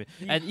 Feast of Famine.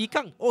 And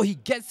Ikang, he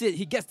gets it.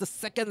 He gets the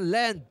second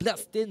land,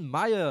 Bloodstained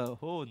Mire.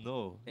 Oh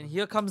no. And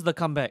here comes the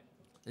comeback.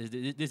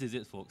 This is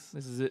it, folks.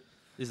 This is it.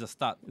 This is the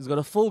start. He's got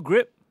a full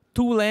grip,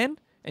 2 land,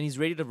 and he's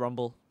ready to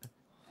rumble.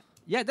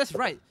 Yeah, that's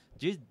right.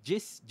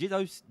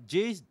 JWC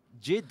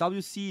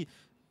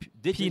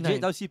P9.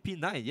 JWC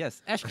P9,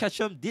 yes. Ash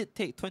Ketchum did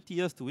take 20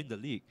 years to win the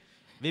league.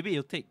 Maybe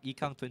it'll take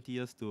Ikang 20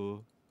 years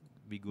to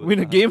be good. Win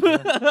a game.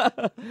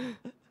 Yeah.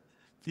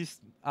 Please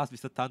ask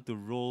Mr. Tan to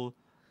roll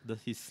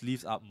his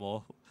sleeves up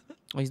more.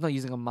 Oh, he's not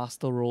using a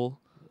master roll.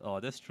 Oh,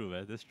 that's true,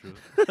 man. That's true.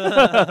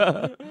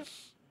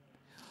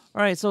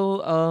 Alright,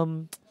 so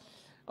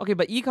okay,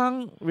 but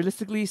Ikang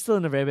realistically still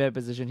in a very bad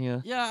position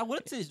here. Yeah, I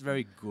wouldn't say it's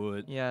very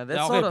good. Yeah, that's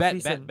Yeah, sort of bad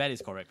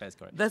is correct. That is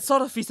correct. that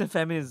sort of feast and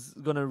famine is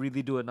gonna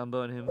really do a number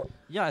on him.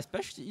 Yeah,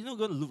 especially going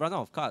to run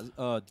out of cards.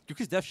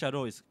 Grixis Death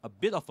Shadow is a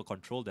bit of a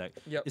control deck.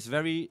 Yep. It's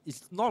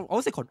not I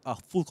would say a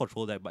full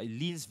control deck, but it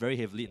leans very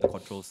heavily in the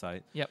control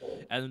side. Yep.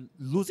 And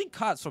losing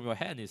cards from your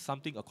hand is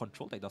something a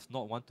control deck does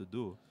not want to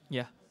do.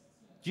 Yeah.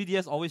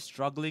 GDS always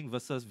struggling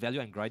versus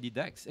value and grindy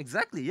decks.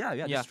 Exactly.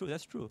 Yeah. That's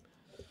true.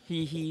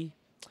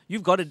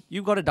 You've got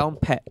it down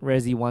pat,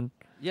 Resi 1.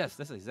 Yes,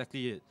 that's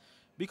exactly it.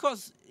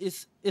 Because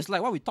it's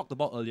like what we talked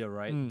about earlier,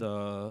 right?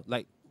 The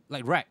like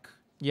Rack.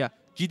 Yeah.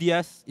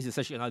 GDS is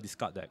essentially another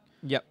discard deck.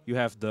 Yep. You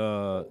have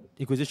the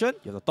Inquisition,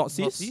 you have the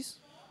Thoughtseize, Thoughtseizes?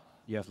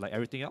 you have like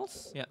everything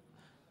else. Yeah.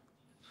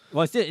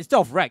 Well, instead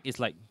of Rack, it's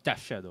like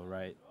Death Shadow,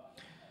 right?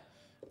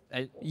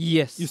 And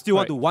Yes. you still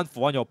want to correct.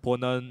 1-for-1 your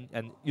opponent,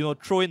 and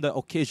throw in the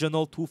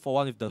occasional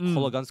 2-for-1 with the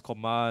Hologun's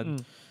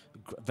command.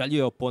 Value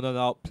your opponent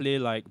out, play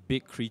like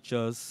big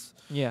creatures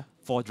Yeah.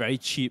 for very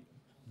cheap.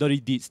 Dirty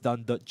deeds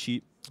done dirt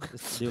cheap,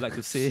 they like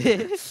to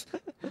say.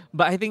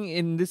 But I think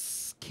in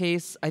this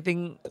case, I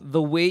think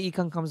the way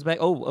Ikan comes back,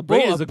 a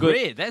braid is a good.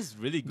 Braid. That's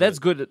really good. That's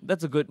good.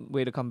 That's a good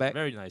way to come back.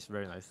 Very nice,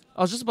 very nice.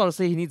 I was just about to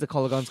say he needs a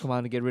Collargon's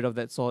command to get rid of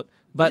that sword,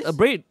 but Yes. a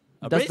braid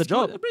A does braid's the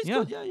job. Good. A braid's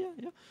Yeah. good.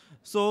 Yeah.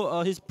 So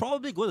he's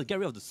probably going to get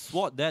rid of the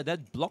sword there,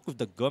 then block with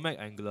the Gurmak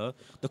Angler.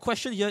 The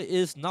question here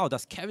is now,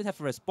 does Kevin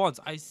have a response?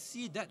 I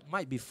see that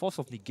might be Force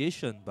of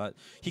Negation, but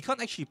he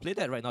can't actually play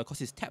that right now because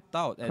he's tapped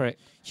out. And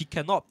Correct. he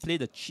cannot play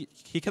the cheat.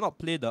 He cannot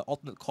play the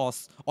alternate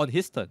cost on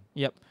his turn.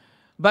 Yep.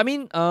 But I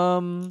mean,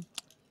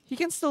 he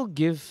can still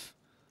give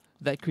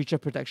that creature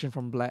protection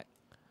from black.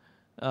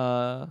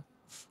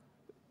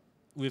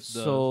 With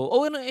the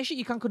So, no,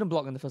 actually, Ikan couldn't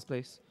block in the first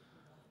place.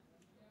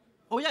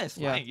 Oh yeah, it's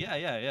Yeah. flying.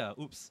 Yeah.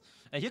 Oops.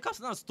 And here comes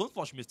another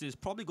Stoneforge Mystic. It's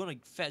probably going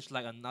to fetch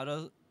like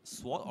another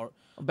sword or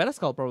Better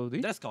skull, probably.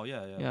 that skull.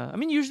 Yeah. Yeah. I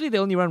mean, usually they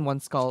only run one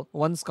skull,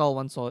 one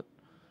sword.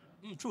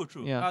 True.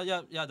 Yeah.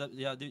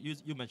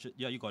 You mentioned.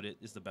 Yeah, you got it.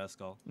 It's the best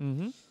skull.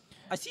 Mm-hmm.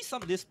 I see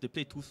some lists they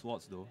play 2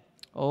 swords though.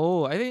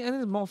 Oh, I think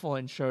it's more for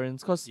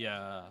insurance, because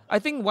Yeah. I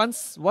think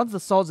once the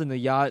sword's in the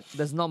yard,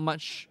 there's not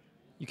much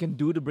you can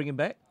do to bring it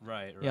back.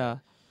 Right. Yeah.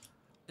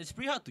 It's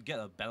pretty hard to get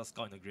a battle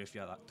skull in the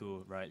graveyard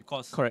too, right?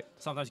 Because Correct.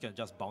 sometimes you can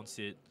just bounce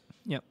it.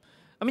 Yep.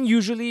 I mean,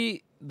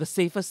 usually the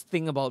safest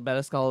thing about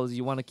Battle Skull is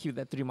you want to keep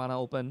that 3 mana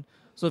open.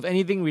 So if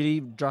anything really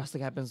drastic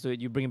happens to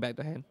it, you bring it back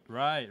to hand.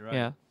 Right.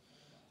 Yeah.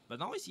 But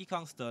now it's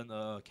Ikang's turn.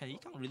 Can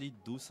Ikang really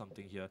do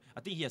something here?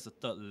 I think he has a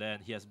 3rd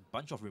land. He has a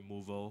bunch of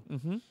removal.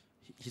 Mm-hmm.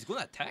 He's going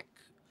to attack.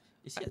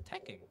 Is he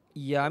attacking?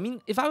 Yeah, I mean,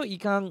 if I were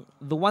Ikang,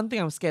 the one thing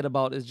I'm scared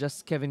about is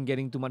just Kevin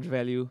getting too much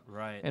value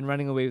Right. and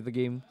running away with the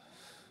game.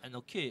 And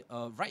okay,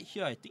 right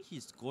here, I think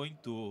he's going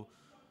to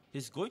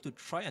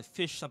try and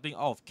fish something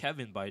out of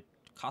Kevin by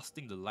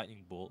casting the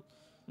lightning bolt.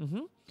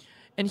 Mm-hmm.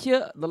 And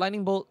here, the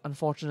lightning bolt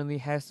unfortunately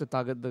has to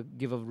target the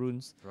Give of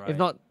Runes. Right. If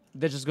not,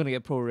 they're just going to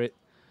get pro-red.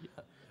 Yeah.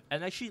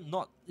 And actually,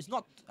 it's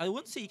not. I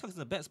wouldn't say Ikang's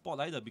in a bad spot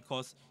either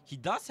because he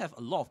does have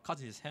a lot of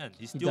cards in his hand.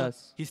 He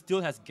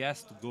still has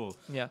gas to go.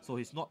 Yeah. So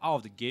he's not out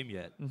of the game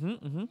yet.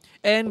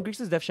 And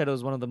Grixis Death Shadow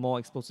is one of the more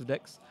explosive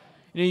decks.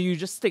 You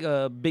just stick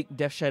a big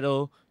Death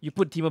Shadow, you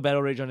put Team of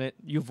Battle Rage on it,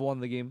 you've won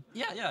the game.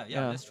 Yeah.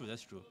 That's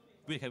true.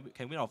 We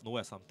can win out of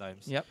nowhere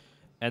sometimes. Yep.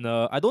 And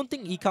I don't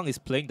think Ikang is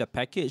playing the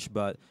package,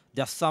 but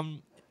there's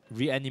some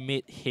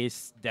reanimate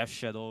haste Death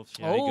Shadow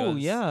shenanigans.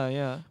 Oh,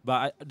 yeah.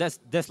 But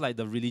that's like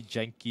the really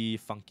janky,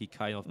 funky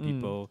kind of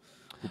people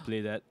who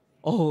play that.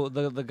 Oh,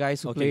 the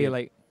guys who play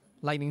like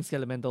Lightning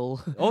Skelemental.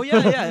 Oh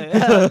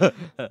yeah.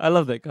 I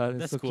love that card. It's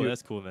That's so cool. cute.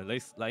 That's cool, man.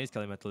 Lightning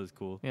Skelemental is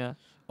cool. Yeah.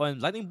 Oh, and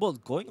Lightning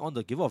Bolt going on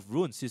the Giver of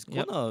Runes. He's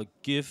gonna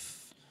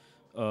give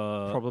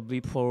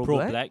Probably pro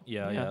black.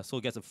 Yeah. So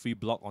gets a free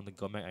block on the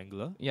Gurmak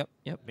Angler. Yep.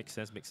 Makes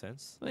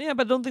sense. But I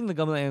don't think the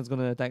Gurmak Angler is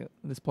gonna attack at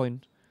this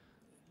point.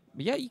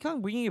 But yeah, you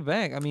can't bring it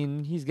back. I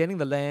mean, he's getting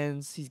the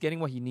lands. He's getting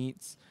what he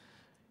needs.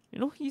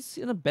 He's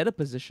in a better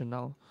position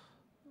now.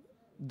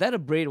 That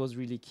Abrade was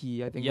really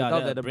key, I think. Yeah,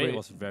 Without that Abrade Braid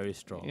was very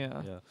strong.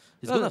 Yeah.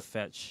 He's Well, gonna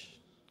fetch.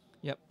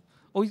 Yep.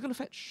 Oh, he's gonna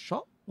fetch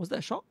Shock? Was that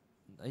a Shock?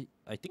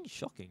 I think he's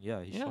shocking.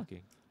 Yeah, he's Yeah.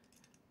 shocking.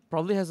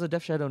 Probably has a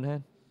Death Shadow in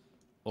hand.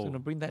 Oh, gonna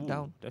bring that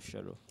down. Death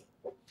Shadow.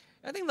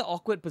 I think the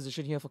awkward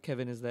position here for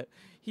Kevin is that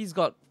he's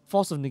got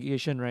Force of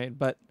Negation, right?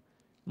 But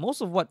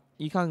most of what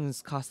Ikang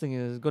is casting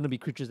is going to be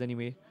creatures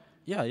anyway.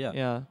 Yeah.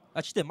 Yeah.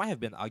 Actually, there might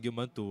have been an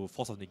argument to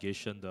Force of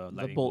Negation, the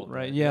lightning bolt, bolt,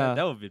 right? Yeah.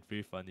 That would be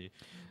pretty funny.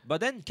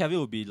 But then Kevin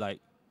would be like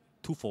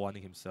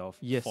 2-for-1ing himself.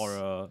 Yes.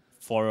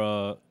 For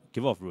a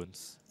Giver of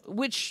Runes.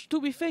 Which,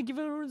 to be fair,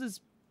 Given Runes is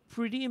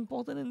pretty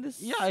important in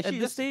this. Yeah, actually,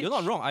 at this stage. you're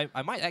not wrong.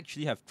 I might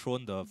actually have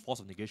thrown the Force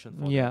of Negation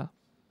for Yeah.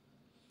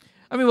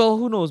 I mean, well,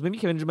 who knows? Maybe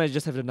Kevin might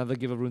just have another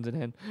Give of Runes in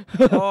hand.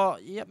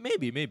 Yeah,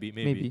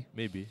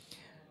 maybe.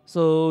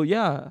 So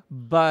yeah,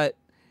 but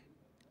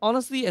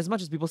honestly, as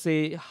much as people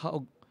say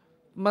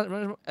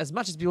as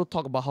much as people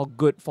talk about how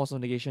good Force of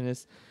Negation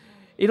is,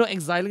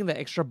 exiling the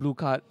extra blue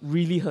card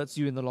really hurts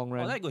you in the long Oh,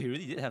 run. there you go. He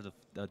really did have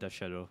the Death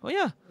Shadow. Oh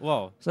yeah.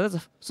 Wow. So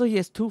so he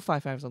has 2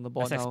 5/5s on the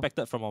board As now.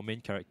 expected from our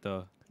main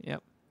character.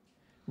 Yep.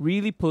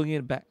 Really pulling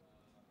it back.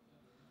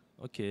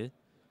 Okay.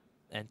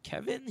 And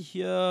Kevin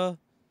here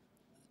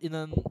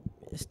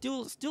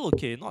still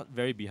okay, not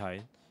very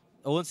behind.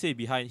 I won't say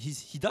behind.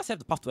 He does have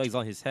the Path to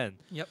Exile in his hand.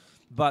 Yep.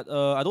 But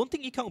I don't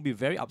think Ikang will be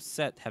very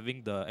upset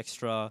having the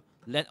extra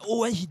land.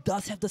 Oh, and he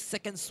does have the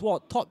second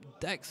sword. Top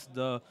decks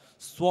the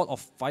Sword of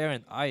Fire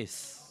and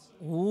Ice.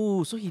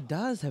 Oh, so he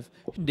does have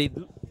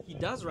he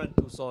does run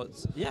 2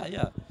 swords.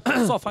 Yeah.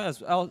 Sword of Fire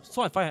Sword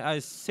of Fire and Ice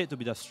is said to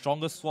be the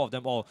strongest sword of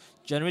them all,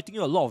 generating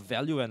you a lot of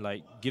value and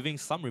like giving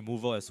some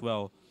removal as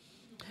well.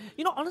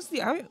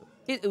 Honestly,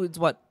 it's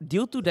what?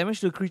 Deal 2 damage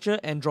to a creature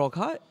and draw a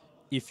card?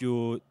 If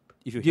you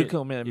Deal hit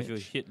combat if you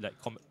damage. hit like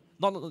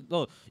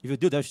no, if you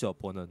deal damage to your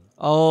opponent.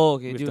 Oh,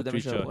 okay. With Deal the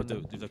damage to creature, your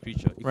opponent. with the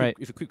creature. Right.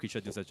 If a quick creature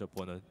deals damage to your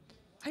opponent.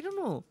 I don't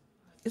know.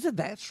 Is it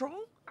that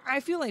strong? I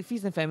feel like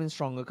Feast and Famine is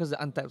stronger because it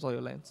untaps all your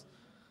lands.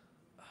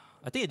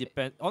 I think it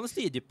depends.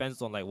 Honestly, it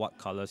depends on like what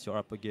colors you're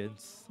up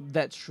against.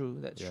 That's true.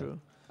 That's Yeah. true.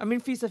 I mean,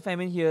 Feast and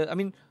Famine here. I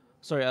mean,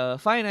 Sorry,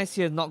 Fire and Ice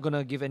here not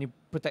gonna give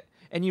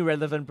any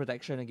relevant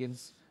protection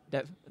against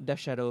Death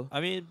Shadow.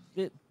 I mean,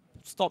 it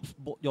stops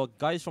your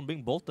guys from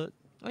being bolted.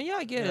 Oh yeah,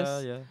 I guess. Yeah,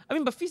 yeah. I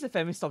mean, but Feast and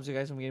Famine stops you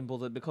guys from getting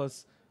bolted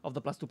because of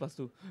the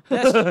 +2/+2.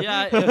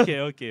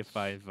 Yeah, okay,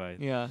 fine.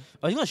 Yeah.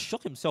 But he's gonna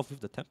shock himself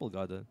with the Temple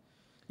Garden.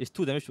 It's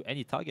 2 damage to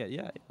any target,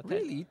 yeah.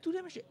 Really? 2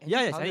 damage to any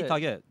Yeah, target? it's any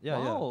target. Yeah,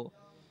 wow.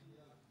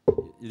 yeah.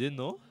 You didn't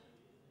know?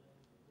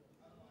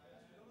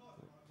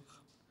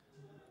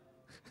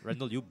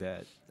 Randall, you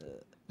bad.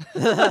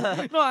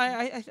 No,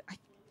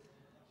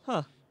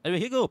 huh. Anyway,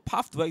 here go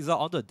Path to Exile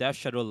onto the Death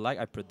Shadow like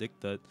I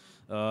predicted.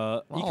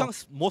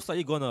 Ikang's most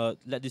likely gonna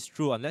let this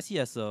through unless he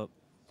has a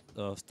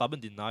stubborn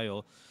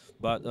denial.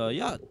 But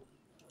yeah,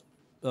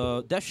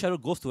 Death Shadow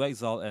goes to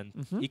exile and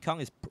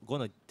Ikang is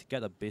gonna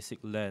get a basic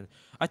land.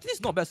 I think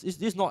it's not bad. This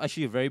is not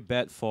actually very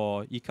bad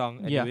for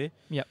Ikang anyway.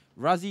 Yeah.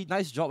 Razi,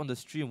 nice job on the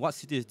stream. What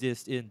city is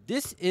this in?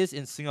 This is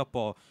in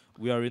Singapore.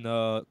 We are in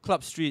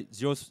Club Street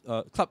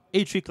Club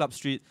A3 Club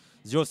Street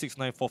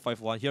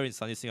 069451 here in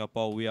sunny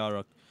Singapore. We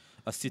are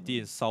a city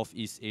in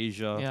Southeast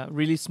Asia. Yeah,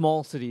 really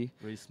small city.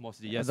 Really small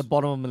city. At Yes. the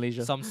bottom of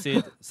Malaysia. Some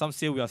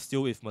say we are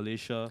still with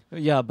Malaysia.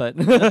 Yeah, but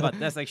But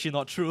that's actually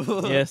not true.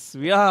 yes,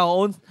 we are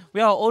our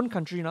own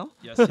country now.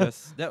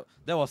 Yes.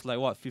 That was like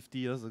what, 50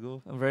 years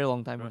ago? A very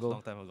long time Very ago.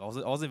 long time ago.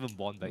 I wasn't even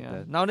born back Yeah.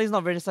 then. Nowadays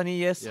not very sunny.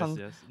 Yes, Yes.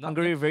 No,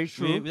 Hungary very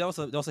true. there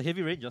was a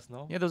heavy rain just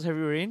now. Yeah, there was heavy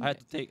rain. I had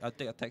to take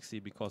a taxi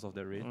because of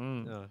the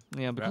rain.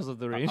 Yeah, because of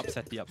the rain.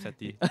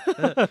 Upsetty.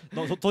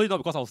 No, totally not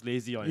because I was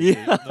lazy or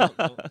anything.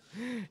 No.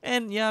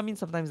 And yeah, I mean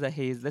sometimes that's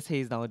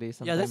haze nowadays.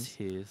 Yeah, Sometimes. that's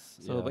his.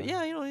 So, but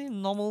yeah,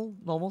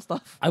 normal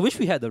stuff. I wish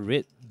we had the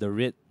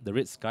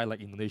red sky like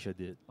Indonesia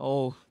did.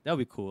 Oh, That would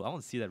be cool. I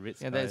want to see that red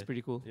sky. yeah, that is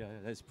pretty cool. Yeah,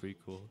 that's pretty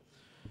cool.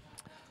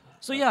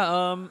 So yeah,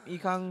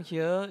 Ikang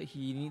here,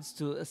 he needs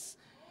to.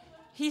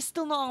 He's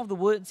still not out of the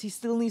woods. He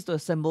still needs to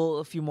assemble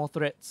a few more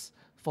threats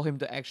for him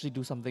to actually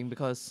do something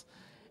because,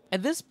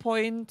 at this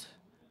point,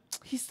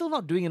 he's still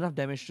not doing enough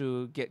damage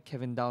to get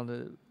Kevin down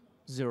to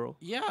 0.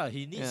 Yeah,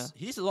 he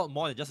needs a lot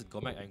more than just a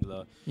Gomek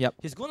Angler. Yep.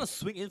 He's gonna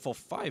swing in for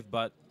 5,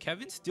 but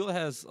Kevin still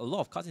has a lot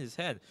of cards in his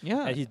hand.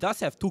 Yeah. And he does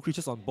have 2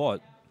 creatures on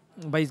board.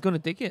 But he's gonna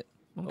take it.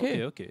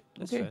 Okay.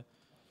 That's fair.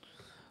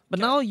 But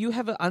now you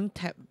have an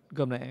untapped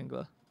Gumna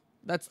Angler.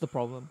 That's the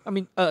problem. I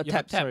mean, You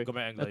have tap, sorry.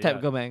 Gomek Angler, A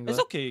tap Gumna Angler. It's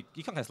okay.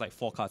 Ikang has like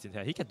 4 cards in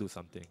hand. He can do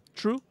something.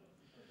 True.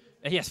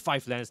 And he has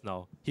 5 lands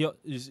now. He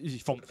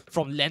is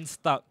from land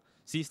stuck.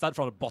 See, start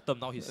from the bottom.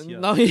 Now he's here.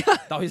 Now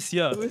He's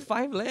here. with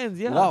 5 lands,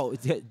 yeah. Wow,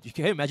 you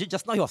can imagine.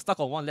 Just now he was stuck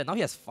on 1 land. Now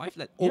he has 5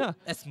 lands. Oh, Yeah.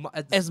 as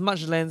As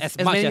much lands, as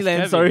as much many as lands.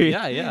 Kevin. Sorry.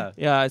 Yeah.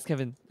 Yeah, it's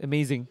Kevin.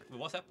 Amazing. Wait,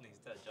 what's happening?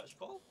 Is that a judge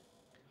call?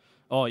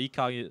 Oh,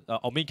 Ikang,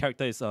 our main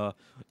character is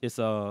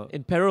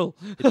In peril.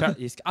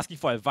 he's asking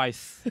for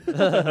advice,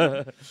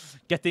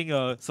 getting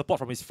support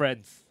from his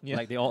friends, Yeah.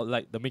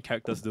 like the main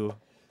characters do.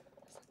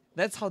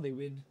 That's how they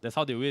win. That's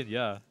how they win.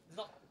 Yeah.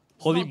 Not-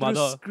 Holy not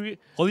through Mother,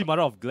 Holy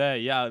Mother of Glare.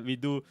 Yeah, we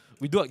do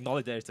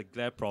acknowledge that it's a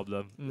glare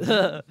problem.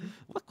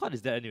 What card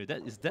is that anyway?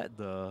 That's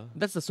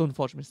the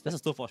Stoneforge Mystic. That's a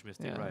Stoneforge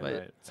Mystic, Yeah, right? but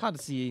Right. it's hard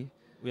to see.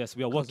 Yes,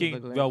 we are because of the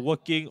working. glare. We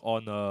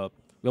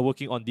are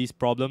working on these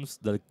problems,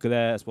 the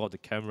glare as well as the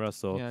camera.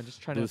 So Yeah,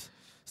 just trying to just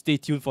stay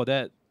tuned for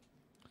that.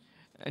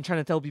 and trying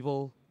to tell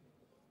people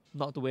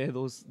not to wear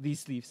these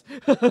sleeves.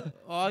 They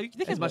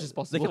As much as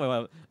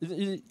possible.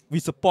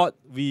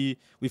 We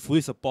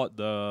fully support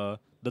the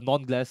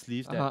non-glass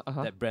sleeves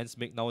that brands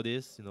make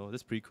nowadays.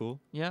 That's pretty cool.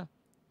 Yeah.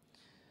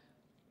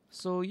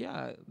 So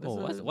yeah,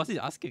 What's he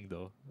asking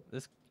though?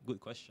 That's a good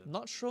question.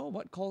 not sure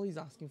what call he's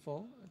asking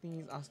for. I think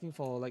he's asking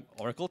for like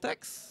Oracle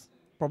text?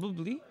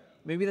 probably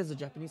maybe there's a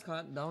Japanese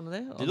card down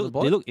there They on the look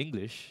board. they look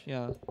English.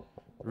 Yeah.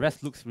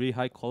 Rest looks really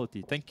high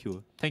quality. Thank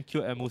you,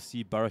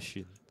 MOC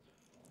Barashin.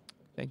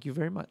 Thank you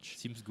very much.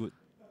 Seems good.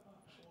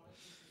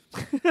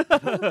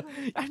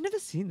 I've never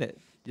seen that.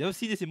 You ever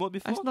seen this emote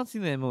before? I've not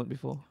seen the emote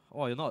before.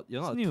 Oh, you're not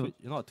It's new.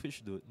 you're not a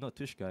Twitch dude, not a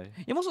Twitch guy.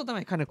 Yeah, most of the time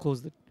I kind of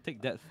closed it.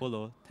 Take that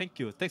follow. Thank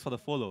you. Thanks for the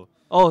follow.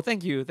 Oh,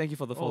 thank you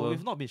for the Oh, follow.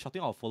 we've not been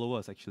shouting out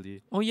followers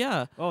actually. Oh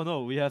yeah. Oh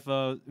no, we have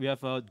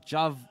Javonillo,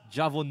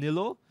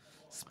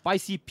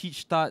 Spicy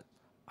Peach Tart,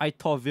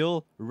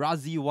 Itorville,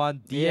 Razi1,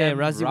 DM Yeah,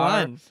 Razi1.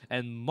 Rar,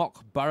 and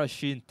Mock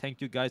Barashin.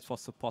 Thank you guys for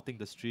supporting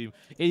the stream.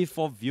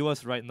 84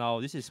 viewers right now.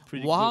 This is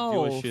pretty good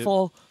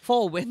viewership.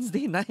 For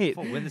Wednesday night.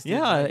 For Wednesday yeah,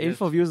 night,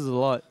 84 views is a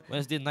lot.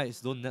 Wednesday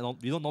nights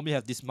we don't normally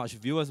have this much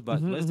viewers,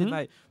 but Wednesday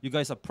night you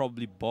guys are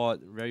probably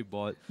bored, very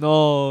bored.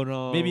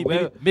 No.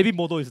 Maybe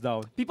Modo is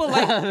down. People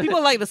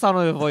like the sound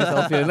of your voice,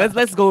 Alfie.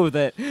 Let's go with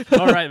that.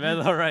 All right,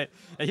 man. All right.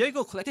 And here you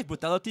go. Collective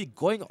Brutality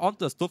going on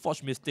to the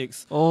Stoneforge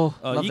Mystics. Oh,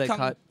 love that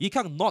card.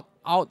 Yikang not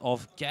out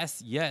of gas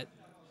yet.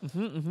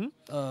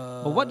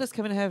 But what does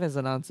Kevin have as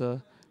an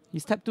answer?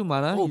 He's tapped 2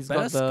 mana. Oh, He's Better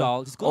got the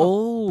Skull. He's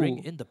gonna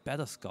bring in the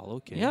Better Skull.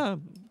 Okay. Yeah.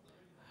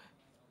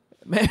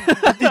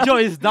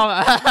 Dijo is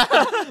down.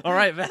 All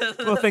right, man.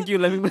 Well, thank you,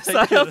 Lemming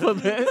Messiah, for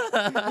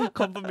that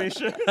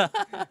confirmation.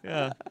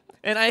 Yeah.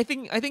 And I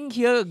think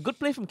here, good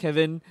play from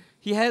Kevin.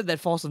 He had that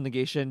Force of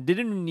Negation.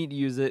 Didn't need to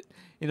use it.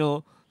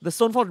 The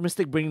Stoneforge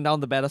Mystic bringing down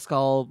the Better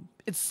Skull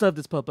It served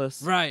its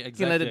purpose. Right, You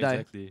can let exactly, it die.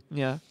 exactly.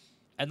 Yeah.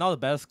 And now the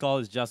battle skull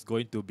is just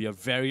going to be a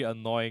very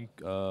annoying.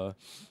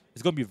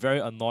 It's going to be very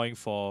annoying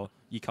for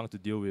Yikang to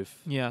deal with.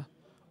 Yeah.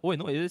 Oh wait,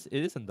 no, it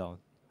isn't down.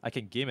 I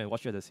can game and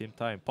watch it at the same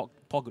time.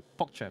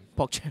 PogChamp.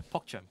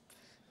 PogChamp.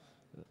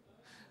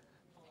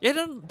 Yeah,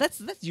 then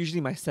that's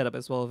usually my setup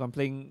as well. If I'm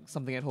playing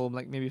something at home,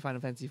 like maybe Final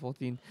Fantasy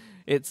 14,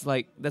 it's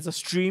like there's a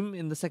stream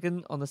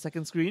on the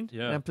second screen,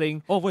 Yeah. and I'm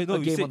playing Oh wait, no, a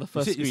you game said, on the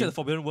first you screen. said the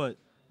forbidden word.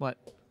 What?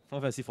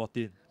 Final Fantasy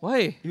 14.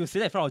 Why? You say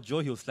that in front of Joe,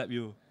 he'll slap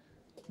you.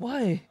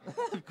 Why?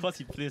 Because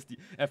he plays the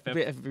FM.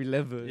 Wait, every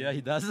level. Yeah, he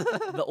does.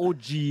 The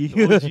OG.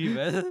 The OG,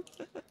 man.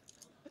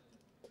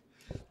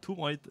 Two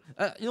monitor.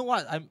 You know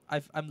what?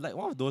 I'm like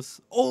one of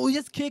those. Oh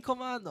yes, K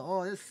command.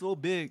 Oh, that's so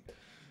big.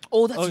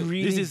 Oh, that's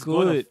really this is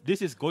good.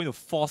 This is going to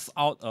force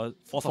out a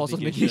force Force of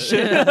of negation.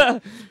 negation.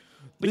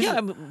 But This yeah,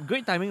 is-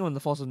 great timing on the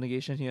force of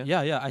negation here.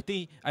 yeah. I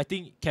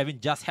think Kevin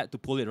just had to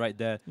pull it right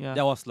there. Yeah.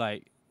 That was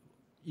like,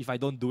 if I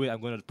don't do it,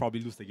 I'm gonna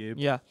probably lose the game.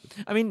 Yeah.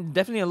 I mean,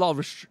 definitely a lot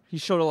of he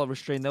showed a lot of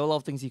restraint. There were a lot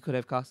of things he could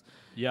have cast.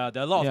 Yeah,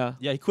 there are a lot. Yeah. Of,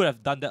 yeah, he could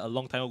have done that a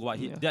long time ago. But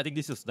Yeah. I think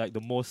this is like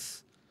the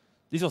most.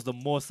 This was the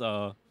most.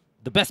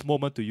 The best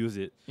moment to use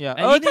it. Yeah.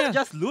 And Oh, he kind yeah. of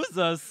just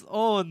loses.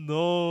 Oh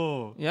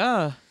no.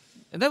 Yeah.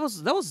 And that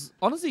was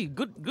honestly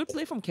good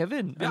play from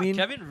Kevin. Yeah, I mean,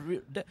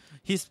 Kevin,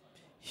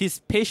 his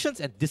patience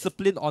and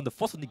discipline on the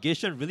force of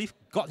negation really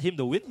got him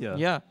the win here.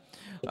 yeah.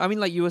 I mean,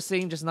 like you were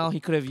saying just now, he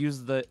could have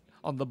used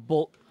on the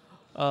bolt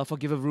for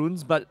Give of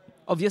Runes, but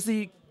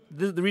obviously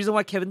the reason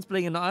why Kevin's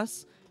playing and not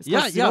us is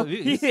 'cause, you know,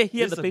 he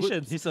had the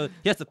patience. He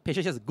has the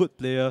patience. He's a good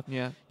player.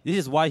 Yeah. This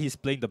is why he's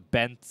playing the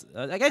Bant.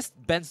 I guess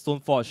Bant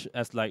Stoneforge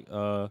as like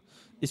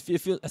if you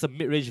feel as a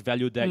mid-range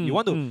value deck, you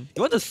want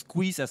to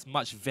squeeze as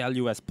much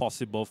value as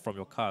possible from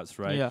your cards,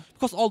 right? Yeah.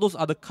 Because all those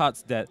other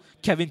cards that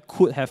Kevin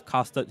could have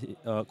casted,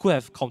 could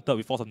have countered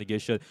with Force of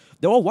Negation,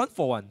 they were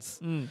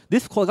 1-for-1s.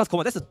 This Colossus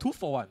Command, that's a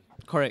 2-for-1.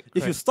 Correct.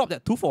 If you stop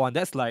that 2-for-1,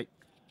 that's like,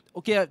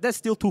 okay, that's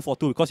still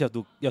 2-for-2 because you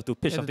have to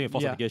pitch Yeah, something with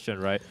Force yeah. of Negation,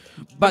 right?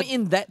 But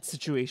in that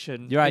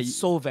situation, You're right. it's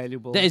so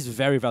valuable. That is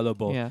very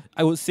valuable. Yeah.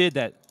 I would say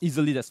that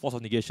easily that's Force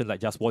of Negation like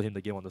just won him the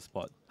game on the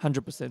spot.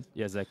 100%.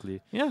 Yeah, exactly.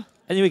 Yeah.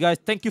 Anyway, guys,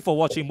 thank you for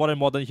watching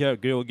Modern here at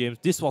Grey Games.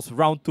 This was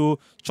round 2,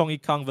 Chong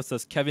Yi-Kang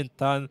versus Kevin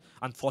Tan.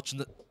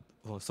 Unfortunately,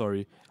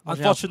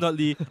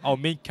 our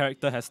main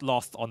character has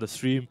lost on the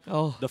stream.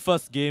 Oh. The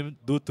first game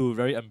due to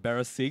very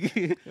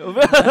embarrassing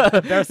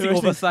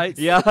oversights.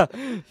 Yeah.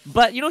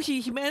 But, you know,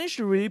 he managed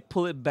to really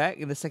pull it back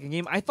in the second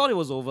game. I thought it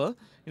was over,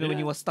 you know, when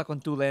he Yeah. was stuck on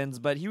 2 lands,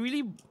 but he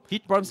really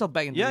brought himself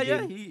back into Yeah, the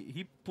yeah, game.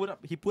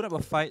 he put up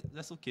a fight.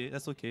 That's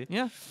okay.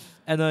 Yeah.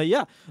 And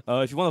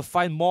if you want to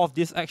find more of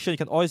this action, you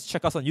can always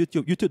check us on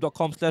YouTube,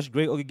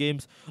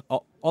 youtube.com/GreyOgreGames.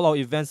 All our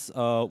events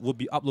will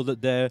be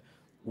uploaded there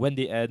when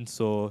they end,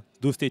 so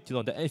do stay tuned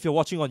on that. And if you're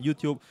watching on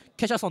YouTube,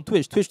 catch us on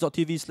Twitch,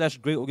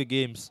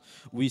 twitch.tv/GreyOgreGames.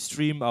 We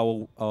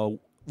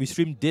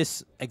stream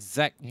this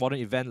exact Modern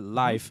event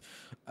live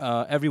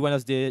every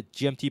Wednesday,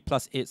 GMT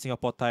 +8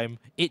 Singapore time,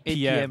 8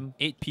 p.m.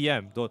 8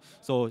 p.m.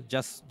 So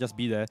just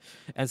be there.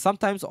 And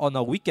sometimes on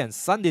our weekends,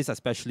 Sundays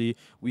especially,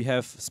 we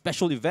have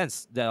special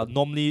events that are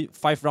normally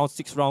 5 round,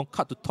 6 round,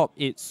 cut to top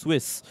 8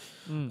 Swiss.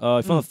 If you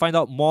want to find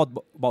out more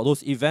about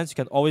those events, you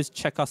can always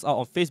check us out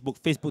on Facebook,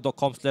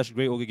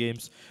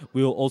 facebook.com/GreyOgreGames.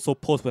 We will also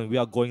post when we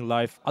are going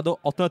live.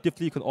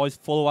 Alternatively, you can always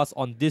follow us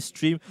on this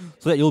stream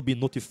so that you'll be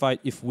notified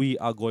if we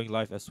are going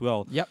live as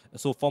well. Yep.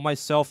 So for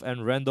myself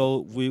and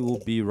Randall, we will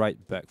be right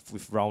back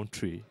with round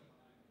 3.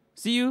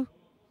 See you.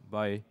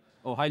 Bye.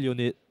 Oh, hi,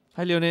 Leonid.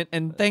 Hi, Leonid.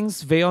 And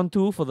thanks, Veon,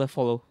 too, for the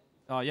follow.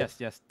 Yes.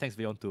 Thanks,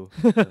 Veon, too.